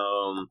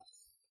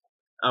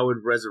I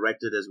would resurrect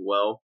it as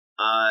well.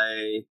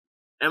 I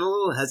am a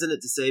little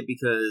hesitant to say,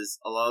 because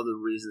a lot of the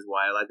reasons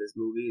why I like this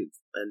movie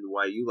and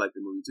why you like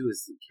the movie too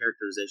is the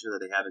characterization that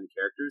they have in the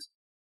characters.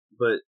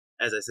 But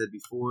as I said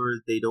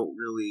before, they don't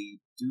really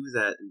do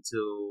that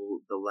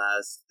until the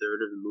last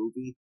third of the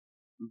movie.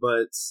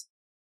 But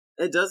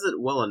it does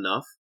it well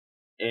enough,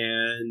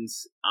 and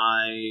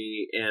I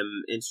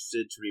am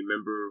interested to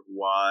remember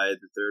why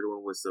the third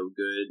one was so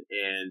good,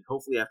 and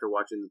hopefully after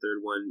watching the third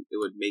one, it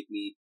would make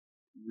me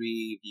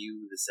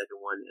review the second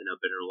one in a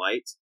better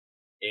light.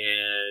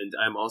 And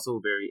I'm also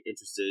very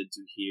interested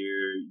to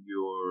hear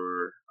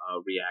your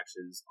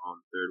reactions on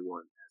the third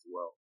one as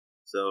well.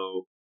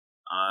 So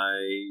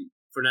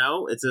for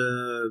now, it's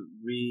a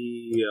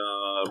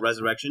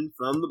resurrection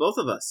from the both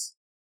of us.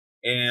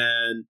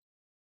 And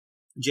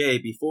Jay,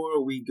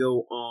 before we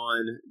go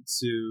on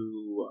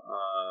to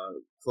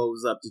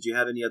close up, did you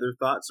have any other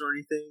thoughts or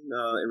anything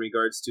in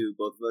regards to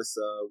both of us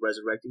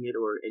resurrecting it,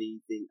 or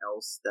anything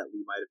else that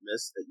we might have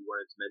missed that you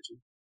wanted to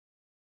mention?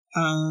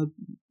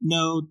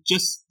 No,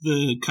 just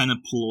the kind of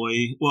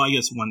ploy. Well, I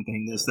guess one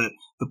thing is that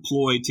the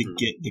ploy to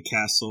get the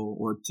castle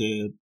or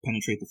to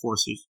penetrate the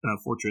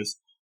fortress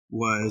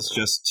was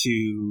just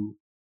to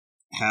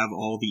have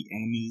all the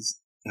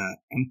enemies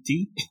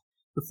empty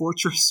the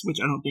fortress, which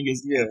I don't think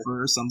is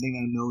ever something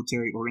that a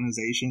military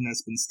organization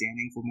that's been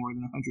standing for more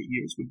than 100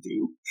 years would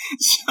do.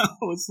 So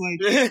it's like,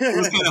 it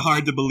was kind of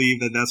hard to believe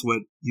that that's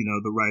what,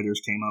 the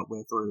writers came up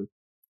with, or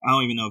I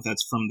don't even know if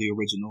that's from the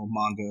original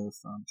manga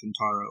from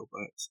Kentaro,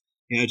 but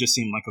it just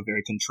seemed like a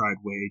very contrived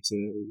way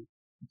to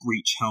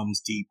breach Helm's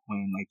Deep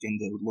when, like, in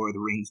the Lord of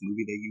the Rings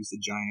movie, they used a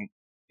giant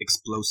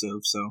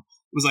explosive. So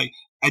it was like,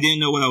 I didn't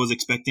know what I was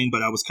expecting,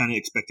 but I was kind of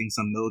expecting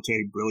some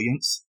military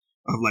brilliance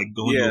of, like,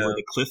 going over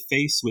the cliff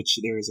face, which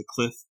there is a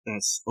cliff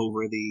that's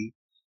over the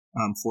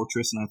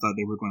fortress, and I thought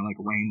they were going to,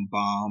 like, rain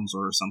bombs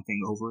or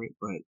something over it,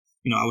 but,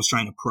 I was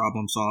trying to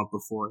problem solve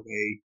before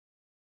they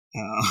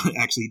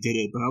actually did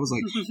it, but I was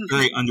like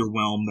very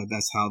underwhelmed that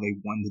that's how they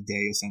won the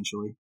day,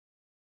 essentially.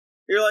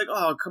 You're like,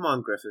 oh, come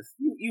on, Griffith.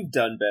 You've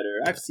done better.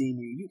 I've seen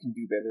you. You can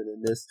do better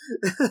than this.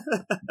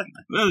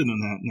 Other than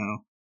that,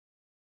 no.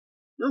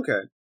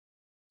 Okay.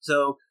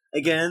 So,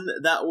 again,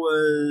 that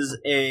was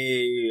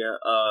a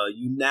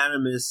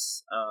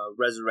unanimous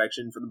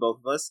resurrection for the both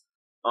of us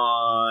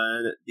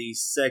on the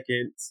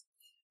second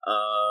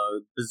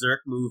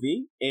Berserk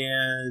movie,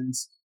 and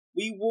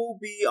we will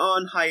be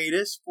on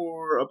hiatus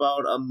for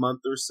about a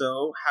month or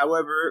so.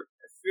 However,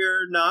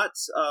 fear not,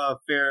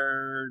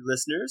 fair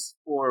listeners,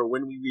 for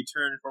when we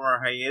return from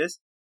our hiatus,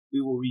 we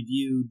will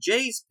review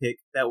Jay's pick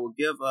that will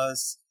give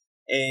us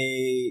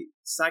a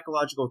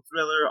psychological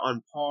thriller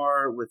on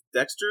par with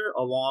Dexter,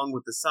 along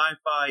with the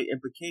sci-fi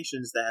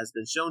implications that has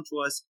been shown to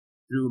us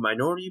through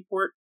Minority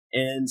Report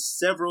and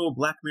several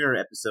Black Mirror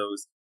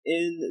episodes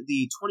in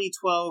the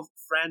 2012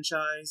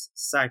 franchise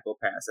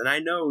Psycho-Pass. And I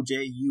know,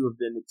 Jay, you have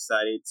been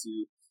excited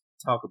to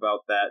talk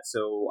about that,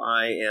 so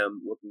I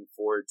am looking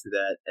forward to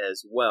that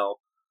as well.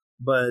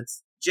 But,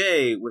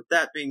 Jay, with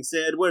that being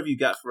said, what have you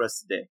got for us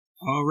today?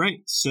 All right,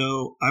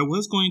 so I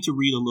was going to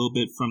read a little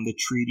bit from the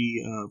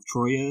Treaty of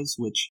Troyes,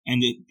 which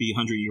ended the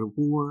 100-Year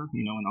War,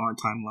 in our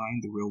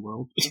timeline, the real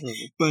world.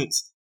 But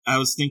I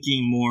was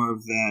thinking more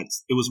of that.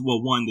 It was,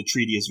 well, one, the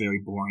treaty is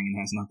very boring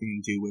and has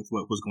nothing to do with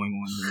what was going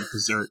on in the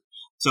Berserk.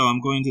 So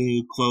I'm going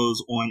to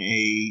close on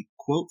a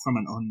quote from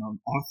an unknown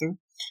author,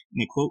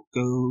 and the quote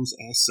goes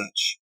as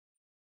such.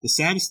 The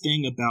saddest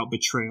thing about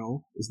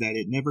betrayal is that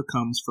it never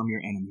comes from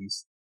your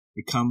enemies.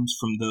 It comes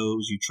from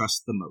those you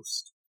trust the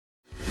most.